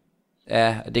det.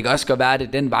 Ja, det kan også godt være, at det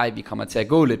er den vej, vi kommer til at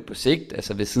gå lidt på sigt,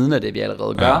 altså ved siden af det, vi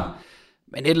allerede gør.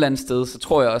 Men et eller andet sted, så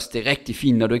tror jeg også, det er rigtig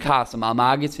fint, når du ikke har så meget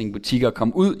marketingbutikker, at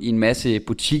komme ud i en masse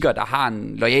butikker, der har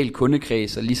en loyal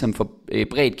kundekreds, og ligesom få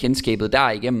bredt kendskabet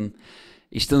derigennem,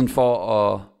 i stedet for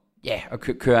at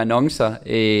køre annoncer,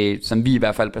 som vi i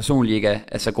hvert fald personligt ikke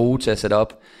er så gode til at sætte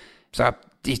op. Så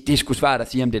det er sgu svært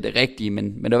at sige, om det er det rigtige,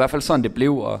 men det er i hvert fald sådan, det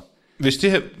blev. Og hvis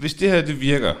det her det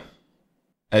virker,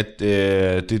 at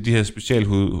det er de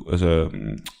her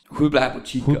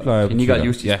hudplejebutikker, klinikker og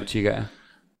livsstilsbutikker, ja.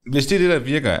 Hvis det er det, der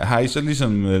virker, har I så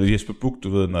ligesom Jesper Buch, du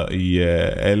ved, når I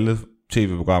alle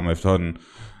tv-programmer efterhånden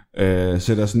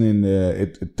sætter sådan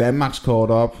et Danmarkskort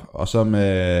op, og så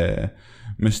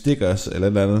med stickers eller et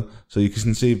eller andet, så I kan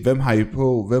sådan se, hvem har I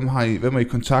på, hvem er I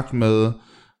kontakt med,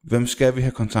 hvem skal vi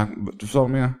have kontakt med? Du forstår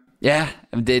mere? Ja,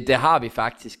 det har vi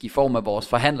faktisk i form af vores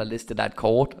forhandlerliste, der er et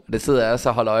kort, og det sidder jeg også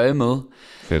og holder øje med.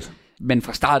 Fedt. Men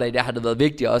fra start af, der har det været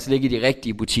vigtigt at også ligge i de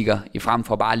rigtige butikker, i frem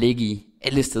for bare at ligge i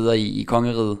alle steder i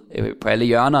kongeriget, på alle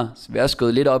hjørner. Så vi har også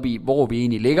gået lidt op i, hvor vi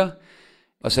egentlig ligger.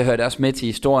 Og så hører det også med til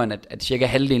historien, at cirka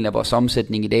halvdelen af vores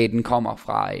omsætning i dag, den kommer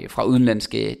fra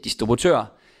udenlandske distributører,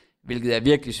 hvilket jeg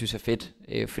virkelig synes er fedt,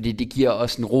 fordi det giver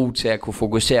os en ro til at kunne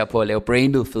fokusere på at lave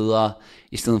branded fødevarer,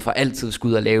 i stedet for altid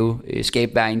skulle ud og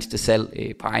skabe hver eneste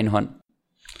salg på egen hånd.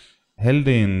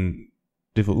 Halvdelen,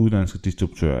 det er for udenlandske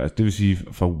distributører, altså det vil sige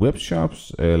fra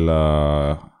webshops,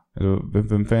 eller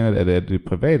hvem fanden er det? Er det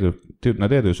private? Nej,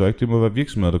 det er det jo så ikke. Det må være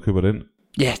virksomheder, der køber det ind.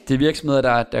 Ja, det er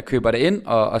virksomheder, der køber det ind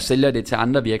og sælger det til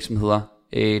andre virksomheder.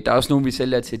 Der er også nogle, vi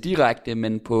sælger til direkte,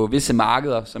 men på visse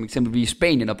markeder, som eksempelvis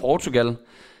Spanien og Portugal,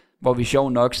 hvor vi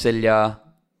sjovt nok sælger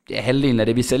halvdelen af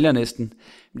det, vi sælger næsten.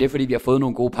 Men det er fordi, vi har fået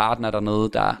nogle gode partnere dernede,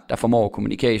 der formår at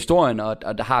kommunikere historien,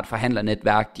 og der har et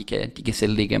forhandlernetværk, de kan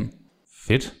sælge det igennem.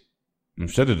 Fedt.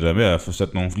 Så er det der med at få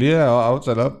sat nogle flere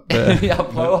aftaler op. Jeg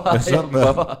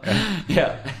prøver. Ja.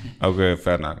 Okay,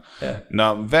 fair nok. Ja.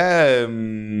 Nå,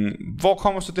 hvor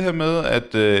kommer så det her med,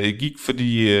 at I gik?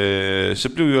 Fordi så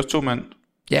blev I også 2 mand.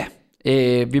 Ja,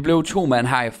 vi blev 2 mand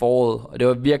her i foråret, og det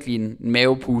var virkelig en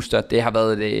mavepuster. Det har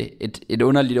været et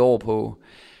underligt år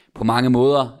på mange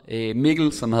måder.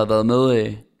 Mikkel, som havde været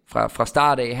med fra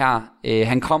start af her,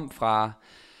 han kom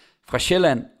fra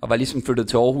Sjælland og var ligesom flyttet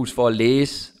til Aarhus for at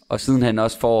læse, og siden han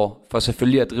også for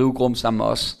selvfølgelig at drive Grum sammen med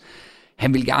os.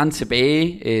 Han ville gerne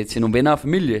tilbage til nogle venner og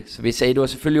familie, så vi sagde, at det var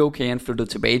selvfølgelig okay, han flyttede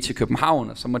tilbage til København,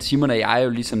 og så måtte Simon og jeg jo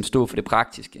ligesom stå for det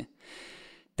praktiske.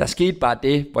 Der skete bare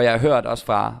det, hvor jeg har hørt også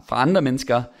fra andre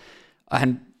mennesker, og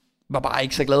han var bare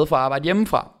ikke så glad for at arbejde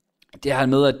hjemmefra. Det her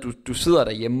med, at du sidder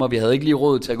derhjemme, og vi havde ikke lige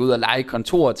råd til at gå ud og lege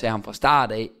kontor til ham fra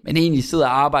start af, men egentlig sidder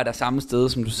og arbejder samme sted,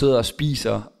 som du sidder og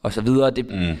spiser, og så videre.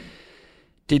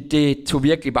 Det tog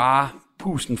virkelig bare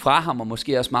pusten fra ham, og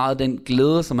måske også meget den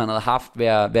glæde, som han havde haft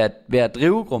ved at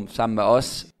drive Grum sammen med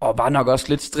os, og var nok også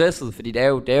lidt stresset, fordi det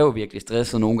er jo virkelig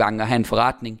stresset nogle gange at have en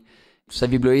forretning. Så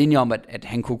vi blev enige om, at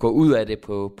han kunne gå ud af det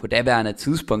på daværende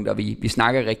tidspunkt, og vi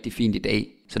snakker rigtig fint i dag.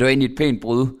 Så det var egentlig et pænt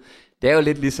brud. Det er jo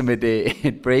lidt ligesom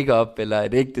et break-up, eller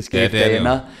et ægteskab, der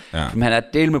ender. Ja. Man har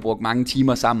delt med brugt mange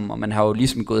timer sammen, og man har jo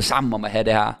ligesom gået sammen om at have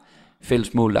det her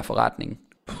fælles mål af forretningen.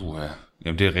 Puh, ja.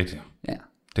 Jamen det er rigtigt. Ja.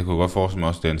 Det kunne godt forestille mig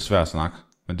også, det er en svær snak,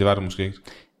 men det var det måske ikke.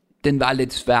 Den var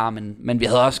lidt svær, men vi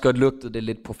havde også godt lugtet det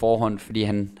lidt på forhånd, fordi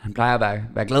han plejer at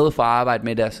være glad for at arbejde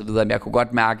med det og så videre, men jeg kunne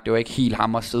godt mærke, at det var ikke helt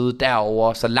ham at sidde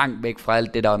derovre, så langt væk fra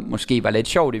alt det, der måske var lidt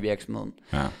sjovt i virksomheden.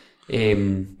 Ja.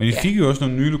 Men I fik jo også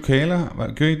nogle nye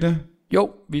lokaler, gør I det?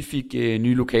 Jo, vi fik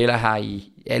nye lokaler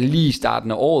her lige i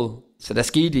starten af året, så der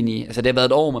skete altså det har været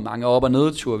et år med mange op- og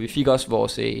nedture. Vi fik også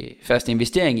vores første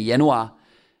investering i januar,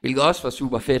 hvilket også var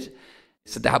super fedt.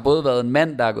 Så der har både været en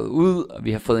mand, der er gået ud, og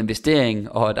vi har fået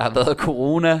investering, og der har været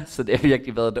corona, så det har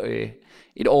virkelig været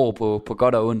et år på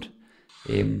godt og ondt.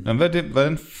 Men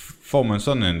hvordan får man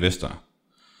sådan en investor?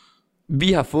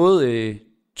 Vi har fået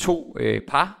 2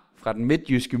 par fra den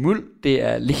midtjyske muld, det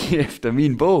er lige efter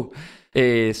min bog,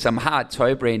 som har et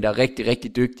tøjbrand, der er rigtig,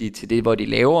 rigtig dygtige til det, hvor de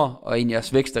laver, og egentlig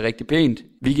også vækster rigtig pænt.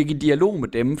 Vi gik i dialog med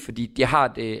dem, fordi de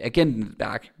har et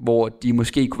agentnetværk, hvor de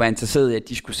måske kunne være interesserede i, at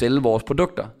de skulle sælge vores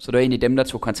produkter. Så det var egentlig dem, der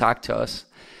tog kontakt til os.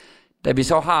 Da vi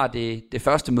så har det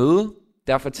første møde,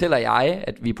 der fortæller jeg,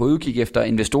 at vi er på udkig efter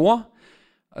investorer,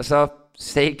 og så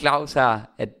sagde Claus her,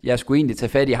 at jeg skulle egentlig tage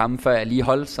fat i ham, før jeg lige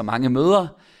holdt så mange møder.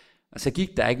 Og så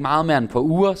gik der ikke meget mere end et par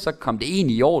uger, så kom det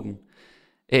egentlig i orden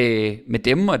med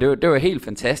dem, og det var helt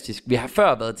fantastisk. Vi har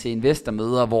før været til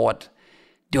investormøder, hvor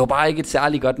det var bare ikke et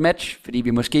særligt godt match, fordi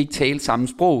vi måske ikke talte samme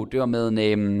sprog. Det var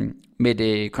med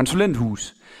et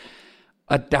konsulenthus.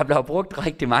 Og der blev brugt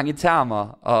rigtig mange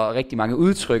termer og rigtig mange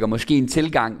udtryk, og måske en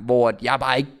tilgang, hvor jeg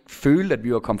bare ikke følte, at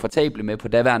vi var komfortable med på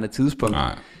daværende tidspunkt.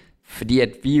 Nej. Fordi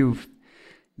at vi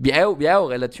er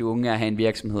jo relativt unge at have en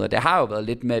virksomhed, og det har jo været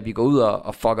lidt med, at vi går ud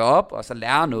og fucker op, og så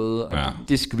lærer noget, og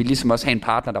det skal vi ligesom også have en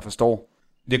partner, der forstår.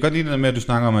 Det er godt lige det med, at du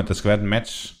snakker om, at der skal være et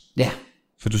match. Ja.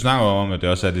 For du snakker om, at det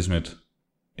også er ligesom et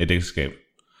ægteskab.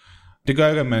 Det gør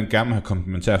ikke, at man gerne vil have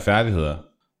komplementære færdigheder,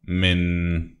 men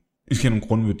I skal have nogle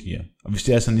grundværdier. Og hvis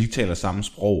det er sådan, at I ikke taler samme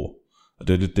sprog, og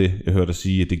det er det, jeg hørte dig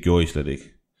sige, at det gjorde I slet ikke.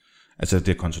 Altså det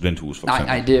er konsulenthus for eksempel.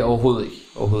 Nej, det er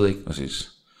overhovedet ikke.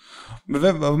 Præcis. Men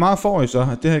hvor meget får I så,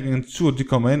 at det her agentur, de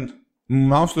kommer ind? Må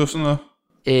man afsløre sådan noget?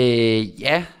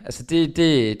 Ja, altså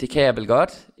det kan jeg vel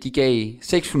godt. De gav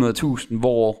 600.000,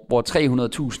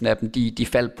 hvor 300.000 af dem, de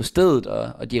faldt på stedet,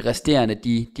 og de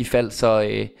resterende, de faldt så,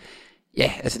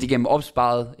 altså de gav dem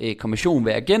opsparet kommission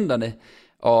ved agenterne,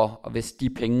 og hvis de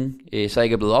penge så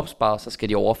ikke er blevet opsparet, så skal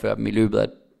de overføre dem i løbet af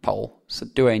et par år. Så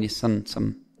det var egentlig sådan,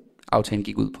 som aftalen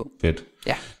gik ud på. Fedt.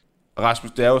 Ja.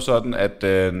 Rasmus, det er jo sådan, at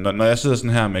når jeg sidder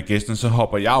sådan her med gæsten, så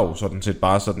hopper jeg jo sådan set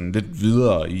bare sådan lidt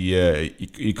videre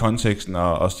i konteksten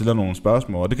og stiller nogle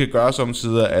spørgsmål. Og det kan gøre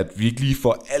samtidig, at vi ikke lige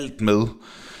får alt med,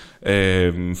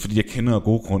 fordi jeg kender af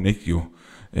gode grund ikke jo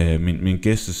min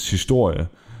gæstes historie.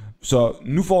 Så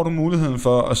nu får du muligheden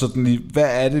for at sådan lige,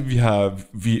 hvad er det,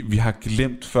 vi har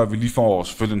glemt, før vi lige får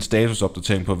selvfølgelig en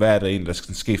statusopdatering på, hvad er det egentlig, der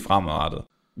skal ske fremadrettet?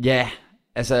 Ja,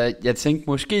 altså jeg tænkte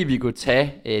måske vi kunne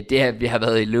tage det her, vi har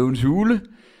været i Løvens Hule.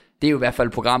 Det er jo i hvert fald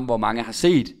et program, hvor mange har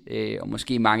set, og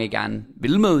måske mange gerne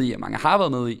vil med i, og mange har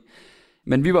været med i.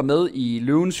 Men vi var med i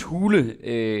Løvens Hule,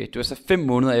 det var så 5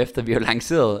 måneder efter vi har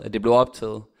lanceret, at det blev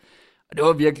optaget. Og det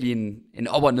var virkelig en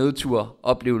op- og nedtur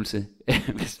oplevelse,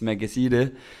 hvis man kan sige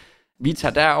det. Vi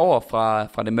tager derover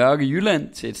fra det mørke Jylland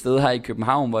til et sted her i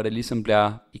København, hvor det ligesom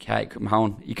bliver, ikke her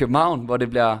i København, hvor det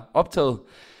bliver optaget.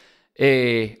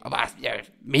 Og bare, jeg er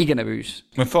mega nervøs.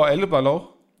 Men får alle bare lov?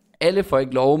 Alle får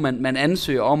ikke lov, men man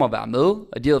ansøger om at være med,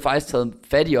 og de havde faktisk taget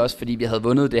fat i os, fordi vi havde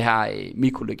vundet det her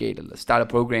mikrolegat, eller starter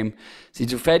program. Så de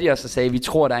tog fat i os og sagde, vi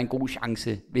tror, der er en god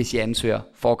chance, hvis I ansøger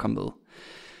for at komme med.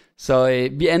 Så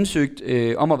vi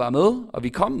ansøgte om at være med, og vi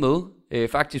kom med,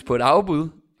 faktisk på et afbud,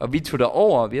 og vi tog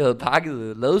derover, vi havde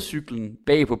pakket ladcyklen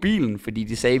bag på bilen, fordi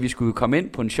de sagde, at vi skulle komme ind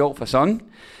på en sjov facon,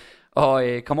 og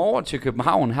kom over til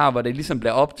København her, hvor det ligesom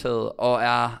blev optaget, og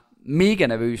er mega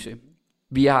nervøse.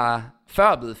 Vi har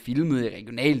før blevet filmet i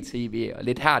regional tv, og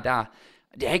lidt her og der,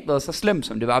 og det har ikke været så slemt,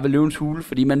 som det var ved Løvens Hule,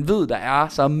 fordi man ved, der er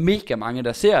så mega mange,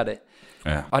 der ser det,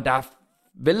 og der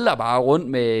vælter bare rundt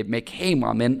med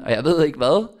kameramænd, og jeg ved ikke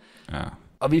hvad,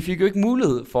 og vi fik jo ikke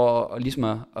mulighed for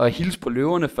ligesom at hilse på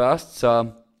løverne først, så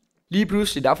lige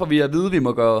pludselig, der får vi at vide, at vi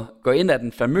må gå ind ad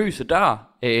den famøse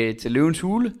dør til Løvens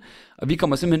Hule. Og vi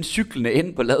kommer simpelthen cyklende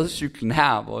ind på ladecyklen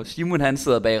her, hvor Simon han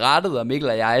sidder bag rattet, og Mikkel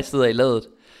og jeg sidder i ladet.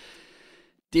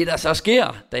 Det der så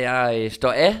sker, da jeg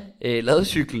står af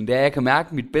ladecyklen, det er, at jeg kan mærke,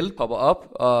 at mit bælte popper op,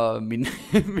 og min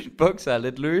bukser er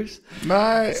lidt løs.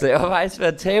 Nej. Så jeg var faktisk ved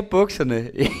at tabe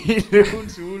bukserne i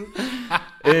Løvens Hule.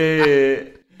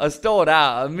 Og står der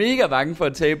og er mega bange for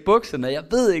at tabe bukserne. Jeg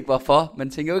ved ikke hvorfor. Man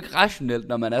tænker jo ikke rationelt,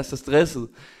 når man er så stresset.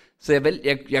 Så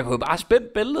jeg kunne jo bare spænde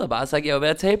bæltet og bare sagt, at jeg var ved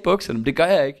at tabe bukserne, men det gør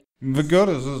jeg ikke. Hvad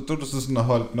gjorde du så? Stod du så sådan og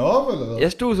holdt den op, eller hvad?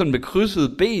 Jeg stod sådan med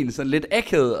krydsede ben, sådan lidt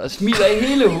akavet og smiler i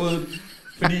hele hovedet.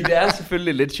 Fordi det er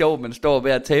selvfølgelig lidt sjovt, man står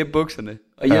ved at tabe bukserne.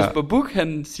 Og Jesper Buch,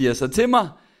 han siger så til mig,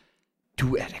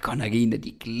 du er da godt nok en af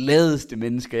de gladeste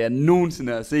mennesker, jeg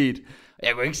nogensinde har set. Jeg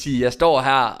kan ikke sige, at jeg står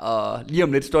her, og lige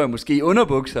om lidt står jeg måske i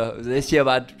underbukser. Så jeg siger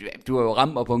bare, at du har jo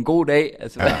ramt mig på en god dag.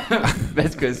 Altså, hvad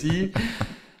skal jeg sige?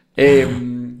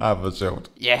 Hvor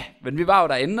sjovt. Ja, men vi var jo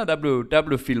derinde, og der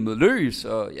blev filmet løs,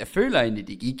 og jeg føler egentlig,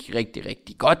 det gik rigtig,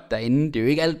 rigtig godt derinde. Det er jo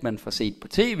ikke alt, man får set på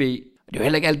tv, og det er jo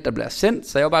heller ikke alt, der bliver sendt,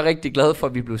 så jeg var bare rigtig glad for,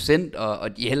 at vi blev sendt,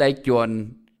 og de heller ikke gjorde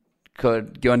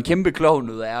en kæmpe klovn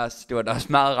ud af os. Det var da også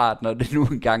meget rart, når det nu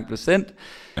engang blev sendt.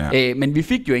 Ja. Men vi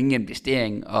fik jo ingen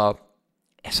investering, og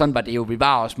sådan var det jo. Vi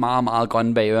var også meget, meget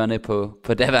grønne bag ørerne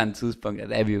på daværende tidspunkt, at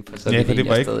er vi jo på sådan for det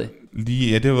var ikke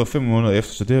lige, det var 5 måneder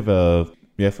efter, så det har været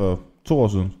for 2 år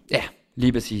siden. Ja,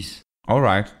 lige præcis.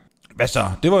 Alright. Hvad så?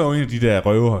 Det var jo en af de der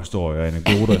røverhistorier,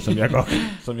 anekdoter,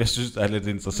 som jeg synes er lidt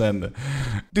interessante.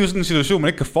 Det er jo sådan en situation, man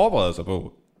ikke kan forberede sig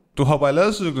på. du hopper af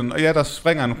ladecyklen, og der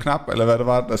springer en knap, eller hvad det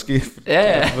var, der skete.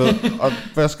 Ja. Og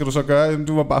hvad skal du så gøre? Jamen,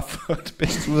 du var bare for det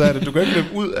bedste ud af det. Du kan ikke løbe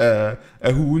ud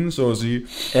af hugen, så at sige.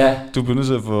 Ja. Du bliver nødt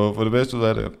til at få det bedste ud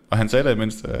af det. Og han sagde da i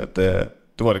mindst, at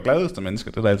du var det gladeste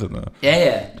menneske. Det er der altid noget.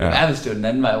 Ja. Det var hvis det var den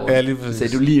anden vej rundt. Ja, lige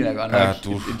præcis. Så du ligner godt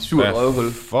nok et surt røvhul.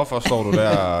 Hvorfor står du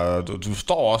der? Du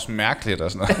står også mærkeligt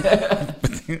og sådan noget.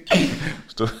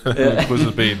 Stå med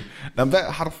krydset ben. Nå, men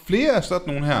har du flere af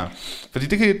sådan nogle her? Fordi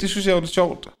det synes jeg er jo lidt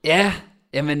sjovt. Ja,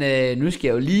 jamen nu skal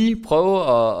jeg jo lige prøve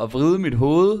at vride mit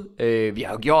hoved. Vi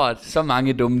har jo gjort så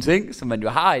mange dumme ting, som man jo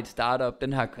har i et startup.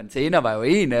 Den her container var jo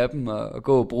en af dem, og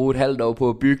gå og bruge et halvt år på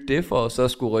at bygge det, for at så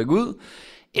skulle rykke ud.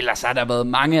 Ellers har der været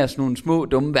mange af sådan nogle små,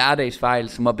 dumme hverdagsfejl,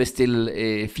 som at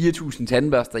bestille 4.000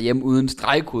 tandbørster hjem uden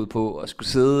stregkode på, og skulle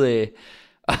sidde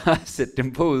og sætte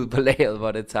dem på ud på lageret,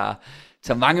 hvor det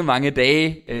tager mange, mange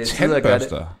dage.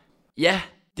 Tandbørster? Ja,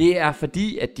 det er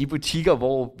fordi, at de butikker,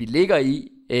 hvor vi ligger i,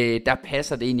 der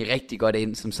passer det egentlig rigtig godt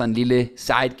ind som sådan en lille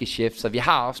sidegeschæft. Så vi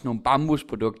har også nogle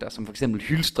bambusprodukter, som for eksempel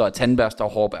hylstre, tandbørster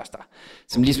og hårbørster,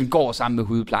 som ligesom går sammen med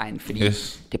hudplejen, fordi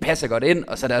det passer godt ind,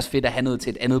 og så er det også fedt at have noget til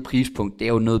et andet prispunkt. Det er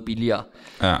jo noget billigere.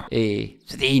 Ja.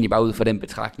 Så det er egentlig bare ud fra den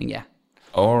betragtning, ja.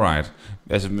 Alright.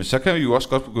 Altså, så kan vi jo også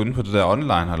godt begynde på det der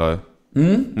online, halløj.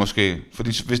 Måske. Fordi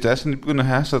hvis det er sådan, at I begynder at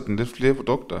have sådan lidt flere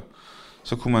produkter,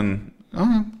 så kunne man...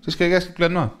 det skal jeg ikke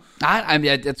blande mig. Nej, men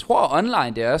jeg tror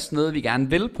online, det er også noget, vi gerne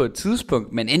vil på et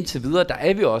tidspunkt, men indtil videre, der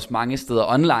er vi også mange steder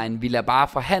online. Vi lader bare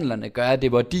forhandlerne gøre det,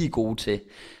 hvor de er gode til.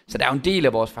 Så der er jo en del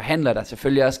af vores forhandlere, der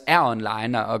selvfølgelig også er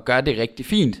online og gør det rigtig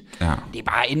fint. Ja. Det er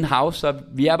bare in-house, så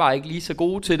vi er bare ikke lige så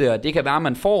gode til det, og det kan være, at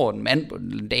man får en mand på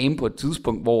en dame på et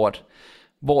tidspunkt,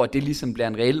 hvor det ligesom bliver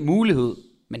en reel mulighed.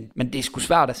 Men det er sgu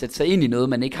svært at sætte sig ind i noget,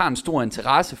 man ikke har en stor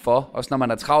interesse for, også når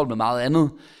man er travlt med meget andet.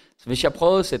 Så hvis jeg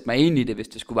prøvede at sætte mig ind i det, hvis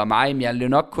det skulle være mig, men jeg ville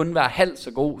nok kun være halvt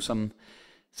så god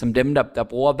som dem, der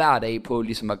bruger hver dag på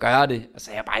ligesom at gøre det.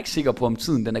 Altså jeg er bare ikke sikker på, om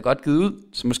tiden den er godt givet ud.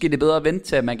 Så måske det er bedre at vente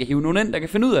til, at man kan hive nogen ind, der kan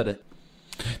finde ud af det.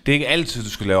 Det er ikke altid, du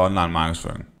skal lave online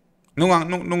markedsføring.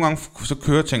 Nogle gange så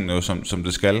kører tingene jo, som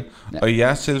det skal. Ja. Og i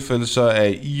jeres tilfælde, så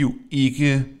er I jo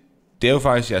ikke... Det er jo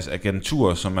faktisk jeres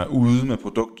agentur, som er ude med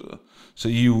produktet. Så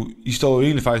I står jo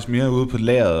egentlig faktisk mere ude på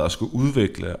lageret og skal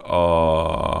udvikle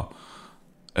og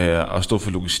stå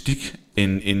for logistik,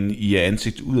 end I er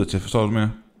ansigt udadtil. Forstår du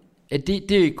mere? Ja,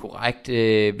 det er korrekt.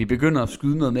 Vi begynder at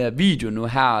skyde noget mere video nu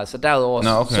her, så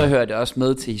derudover så hører det også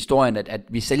med til historien, at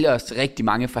vi sælger os til rigtig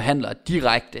mange forhandlere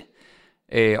direkte.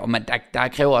 Og der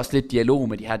kræver også lidt dialog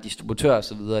med de her distributører og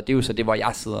så videre. Det er jo så det, hvor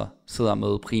jeg sidder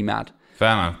med primært.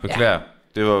 Fair nok, beklager. Ja.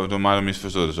 Det var mig, der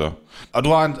misforstod det så. Og du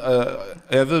har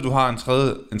jeg ved, du har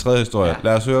en tredje historie. Ja.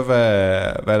 Lad os høre,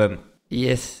 hvad er den?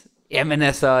 Yes. Jamen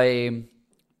altså,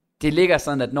 det ligger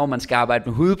sådan, at når man skal arbejde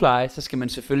med hudpleje, så skal man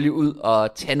selvfølgelig ud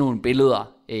og tage nogle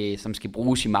billeder, som skal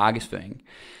bruges i markedsføring.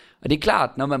 Og det er klart,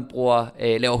 når man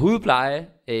laver hudpleje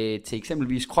til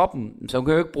eksempelvis kroppen, så kan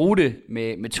man jo ikke bruge det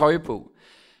med tøj på.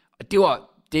 Og det var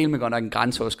med godt nok en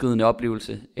grænseoverskridende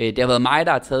oplevelse. Det har været mig,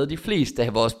 der har taget de fleste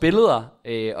af vores billeder,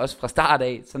 også fra start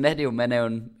af. Sådan er det jo, man er jo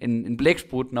en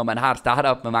blæksprut, når man har et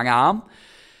startup med mange arme.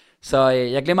 Så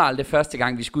jeg glemmer aldrig første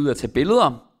gang, vi skulle ud og tage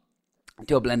billeder.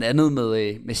 Det var blandt andet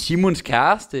med Simons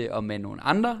kæreste og med nogle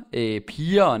andre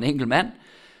piger og en enkelt mand.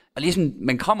 Og ligesom,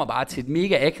 man kommer bare til et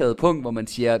mega akavet punkt, hvor man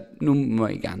siger, nu må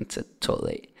I gerne tage tøjet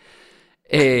af.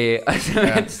 Og så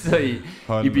man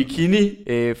står i bikini,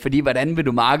 fordi hvordan vil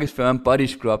du markedsføre en body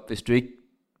scrub, hvis du ikke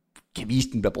kan vise,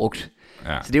 den bliver brugt?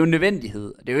 Ja. Så det er jo en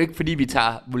nødvendighed. Det er jo ikke fordi vi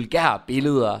tager vulgære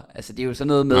billeder. Altså det er jo sådan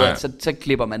noget med, at så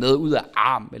klipper man noget ud af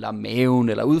arm eller maven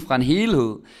eller ud fra en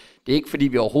helhed. Det er ikke fordi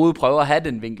vi overhovedet prøver at have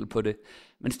den vinkel på det,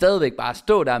 men stadigvæk bare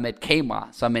stå der med et kamera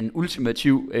som en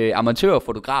ultimativ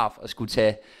amatørfotograf og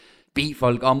skulle bede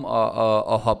folk om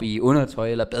at hoppe i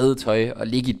undertøj eller badetøj og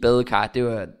ligge i et badekar. Det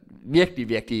var virkelig,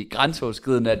 virkelig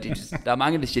grænseoverskridende. Der er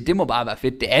mange, der siger, det må bare være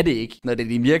fedt. Det er det ikke. Når det er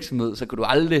din virksomhed, så kan du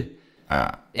aldrig...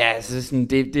 Ja, så sådan,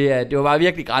 det var bare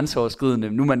virkelig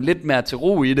grænseoverskridende. Nu er man lidt mere til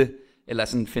ro i det, eller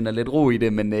sådan finder lidt ro i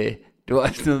det, men det var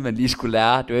også noget, man lige skulle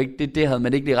lære. Det var ikke, det havde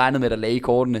man ikke lige regnet med at lage i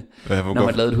kortene, når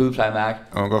man lavede et hudplejemærke.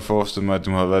 Jeg kan godt forestille mig, at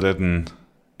det må have været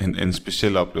lidt en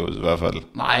speciel oplevelse i hvert fald.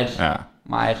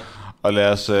 Meget. Og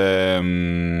lad os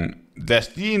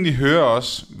lige egentlig høre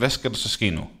os, hvad skal der så ske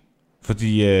nu?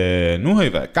 Fordi nu har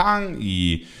I været i gang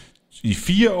i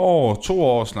 4 år, 2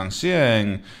 års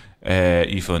lancering, I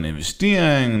har fået en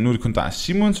investering, nu er det kun dig og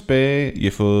Simon tilbage, I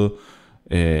har fået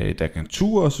et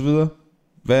agentur og så videre.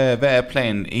 Hvad er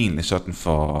planen egentlig sådan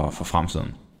for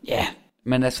fremtiden? Ja,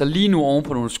 men altså lige nu oven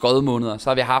på nogle skodmåneder, så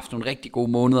har vi haft nogle rigtig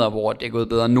gode måneder, hvor det er gået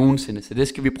bedre end nogensinde. Så det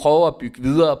skal vi prøve at bygge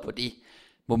videre på det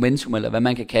momentum, eller hvad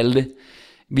man kan kalde det.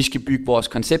 Vi skal bygge vores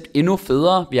koncept endnu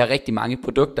federe. Vi har rigtig mange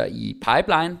produkter i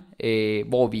pipeline,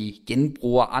 hvor vi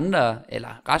genbruger andre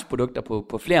eller restprodukter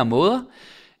på flere måder.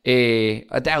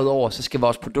 Og derudover så skal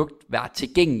vores produkt være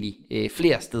tilgængelig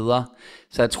flere steder.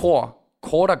 Så jeg tror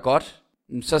kort og godt,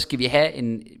 så skal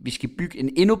vi skal bygge en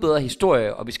endnu bedre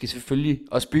historie, og vi skal selvfølgelig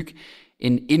også bygge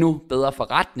en endnu bedre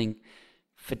forretning.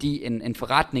 Fordi en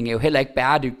forretning er jo heller ikke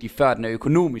bæredygtig, før den er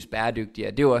økonomisk bæredygtig,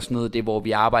 og det er jo også noget af det, hvor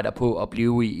vi arbejder på at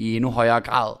blive i endnu højere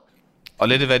grad. Og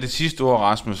lad det være det sidste ord,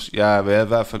 Rasmus. Jeg vil i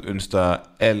hvert fald ønske dig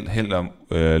alt held og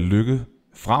lykke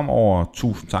fremover.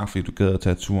 Tusind tak, fordi du gad at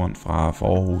tage turen fra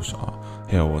Aarhus og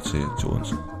herover til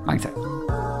Odense. Mange tak.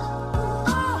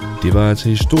 Det var altså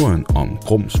historien om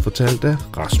Grums fortalt af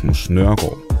Rasmus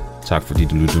Nørgaard. Tak fordi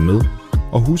du lyttede med,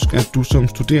 og husk at du som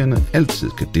studerende altid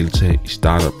kan deltage i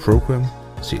Startup Program.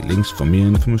 Se links for mere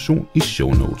information i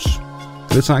show notes.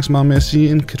 Det tager ikke så meget med at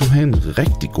sige, end kan du have en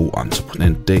rigtig god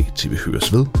entreprenant dag, til vi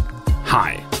høres ved.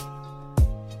 Hej!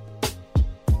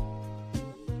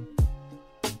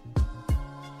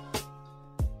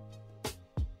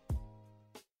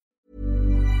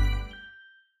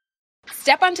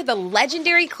 Step onto the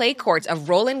legendary clay courts of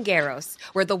Roland Garros,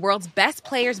 where the world's best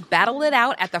players battle it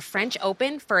out at the French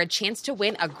Open for a chance to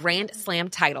win a Grand Slam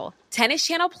title. Tennis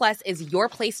Channel Plus is your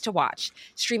place to watch.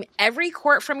 Stream every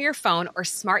court from your phone or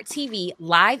smart TV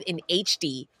live in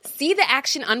HD. See the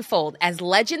action unfold as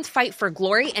legends fight for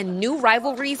glory and new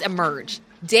rivalries emerge.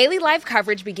 Daily live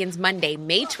coverage begins Monday,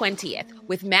 May 20th,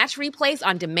 with match replays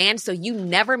on demand so you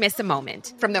never miss a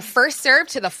moment. From the first serve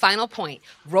to the final point,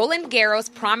 Roland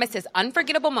Garros promises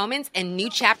unforgettable moments and new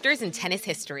chapters in tennis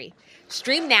history.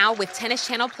 Stream now with Tennis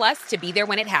Channel Plus to be there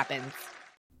when it happens.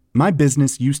 My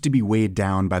business used to be weighed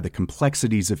down by the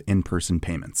complexities of in-person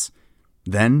payments.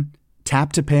 Then,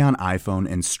 Tap to Pay on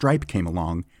iPhone and Stripe came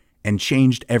along and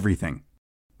changed everything.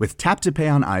 With Tap to Pay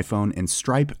on iPhone and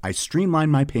Stripe, I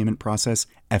streamlined my payment process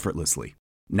effortlessly.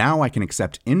 Now I can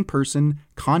accept in-person,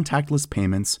 contactless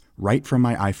payments right from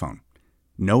my iPhone.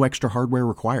 No extra hardware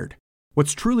required.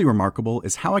 What's truly remarkable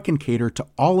is how I can cater to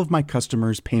all of my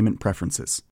customers' payment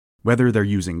preferences. Whether they're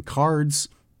using cards,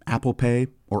 Apple Pay,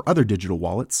 or other digital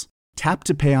wallets, Tap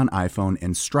to Pay on iPhone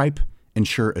and Stripe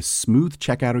ensure a smooth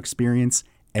checkout experience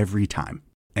every time.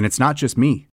 And it's not just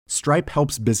me. Stripe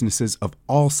helps businesses of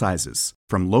all sizes,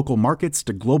 from local markets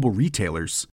to global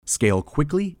retailers, scale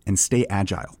quickly and stay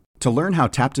agile. To learn how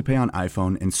Tap to Pay on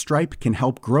iPhone and Stripe can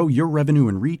help grow your revenue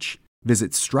and reach,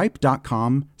 visit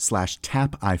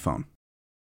stripe.com/tapiphone.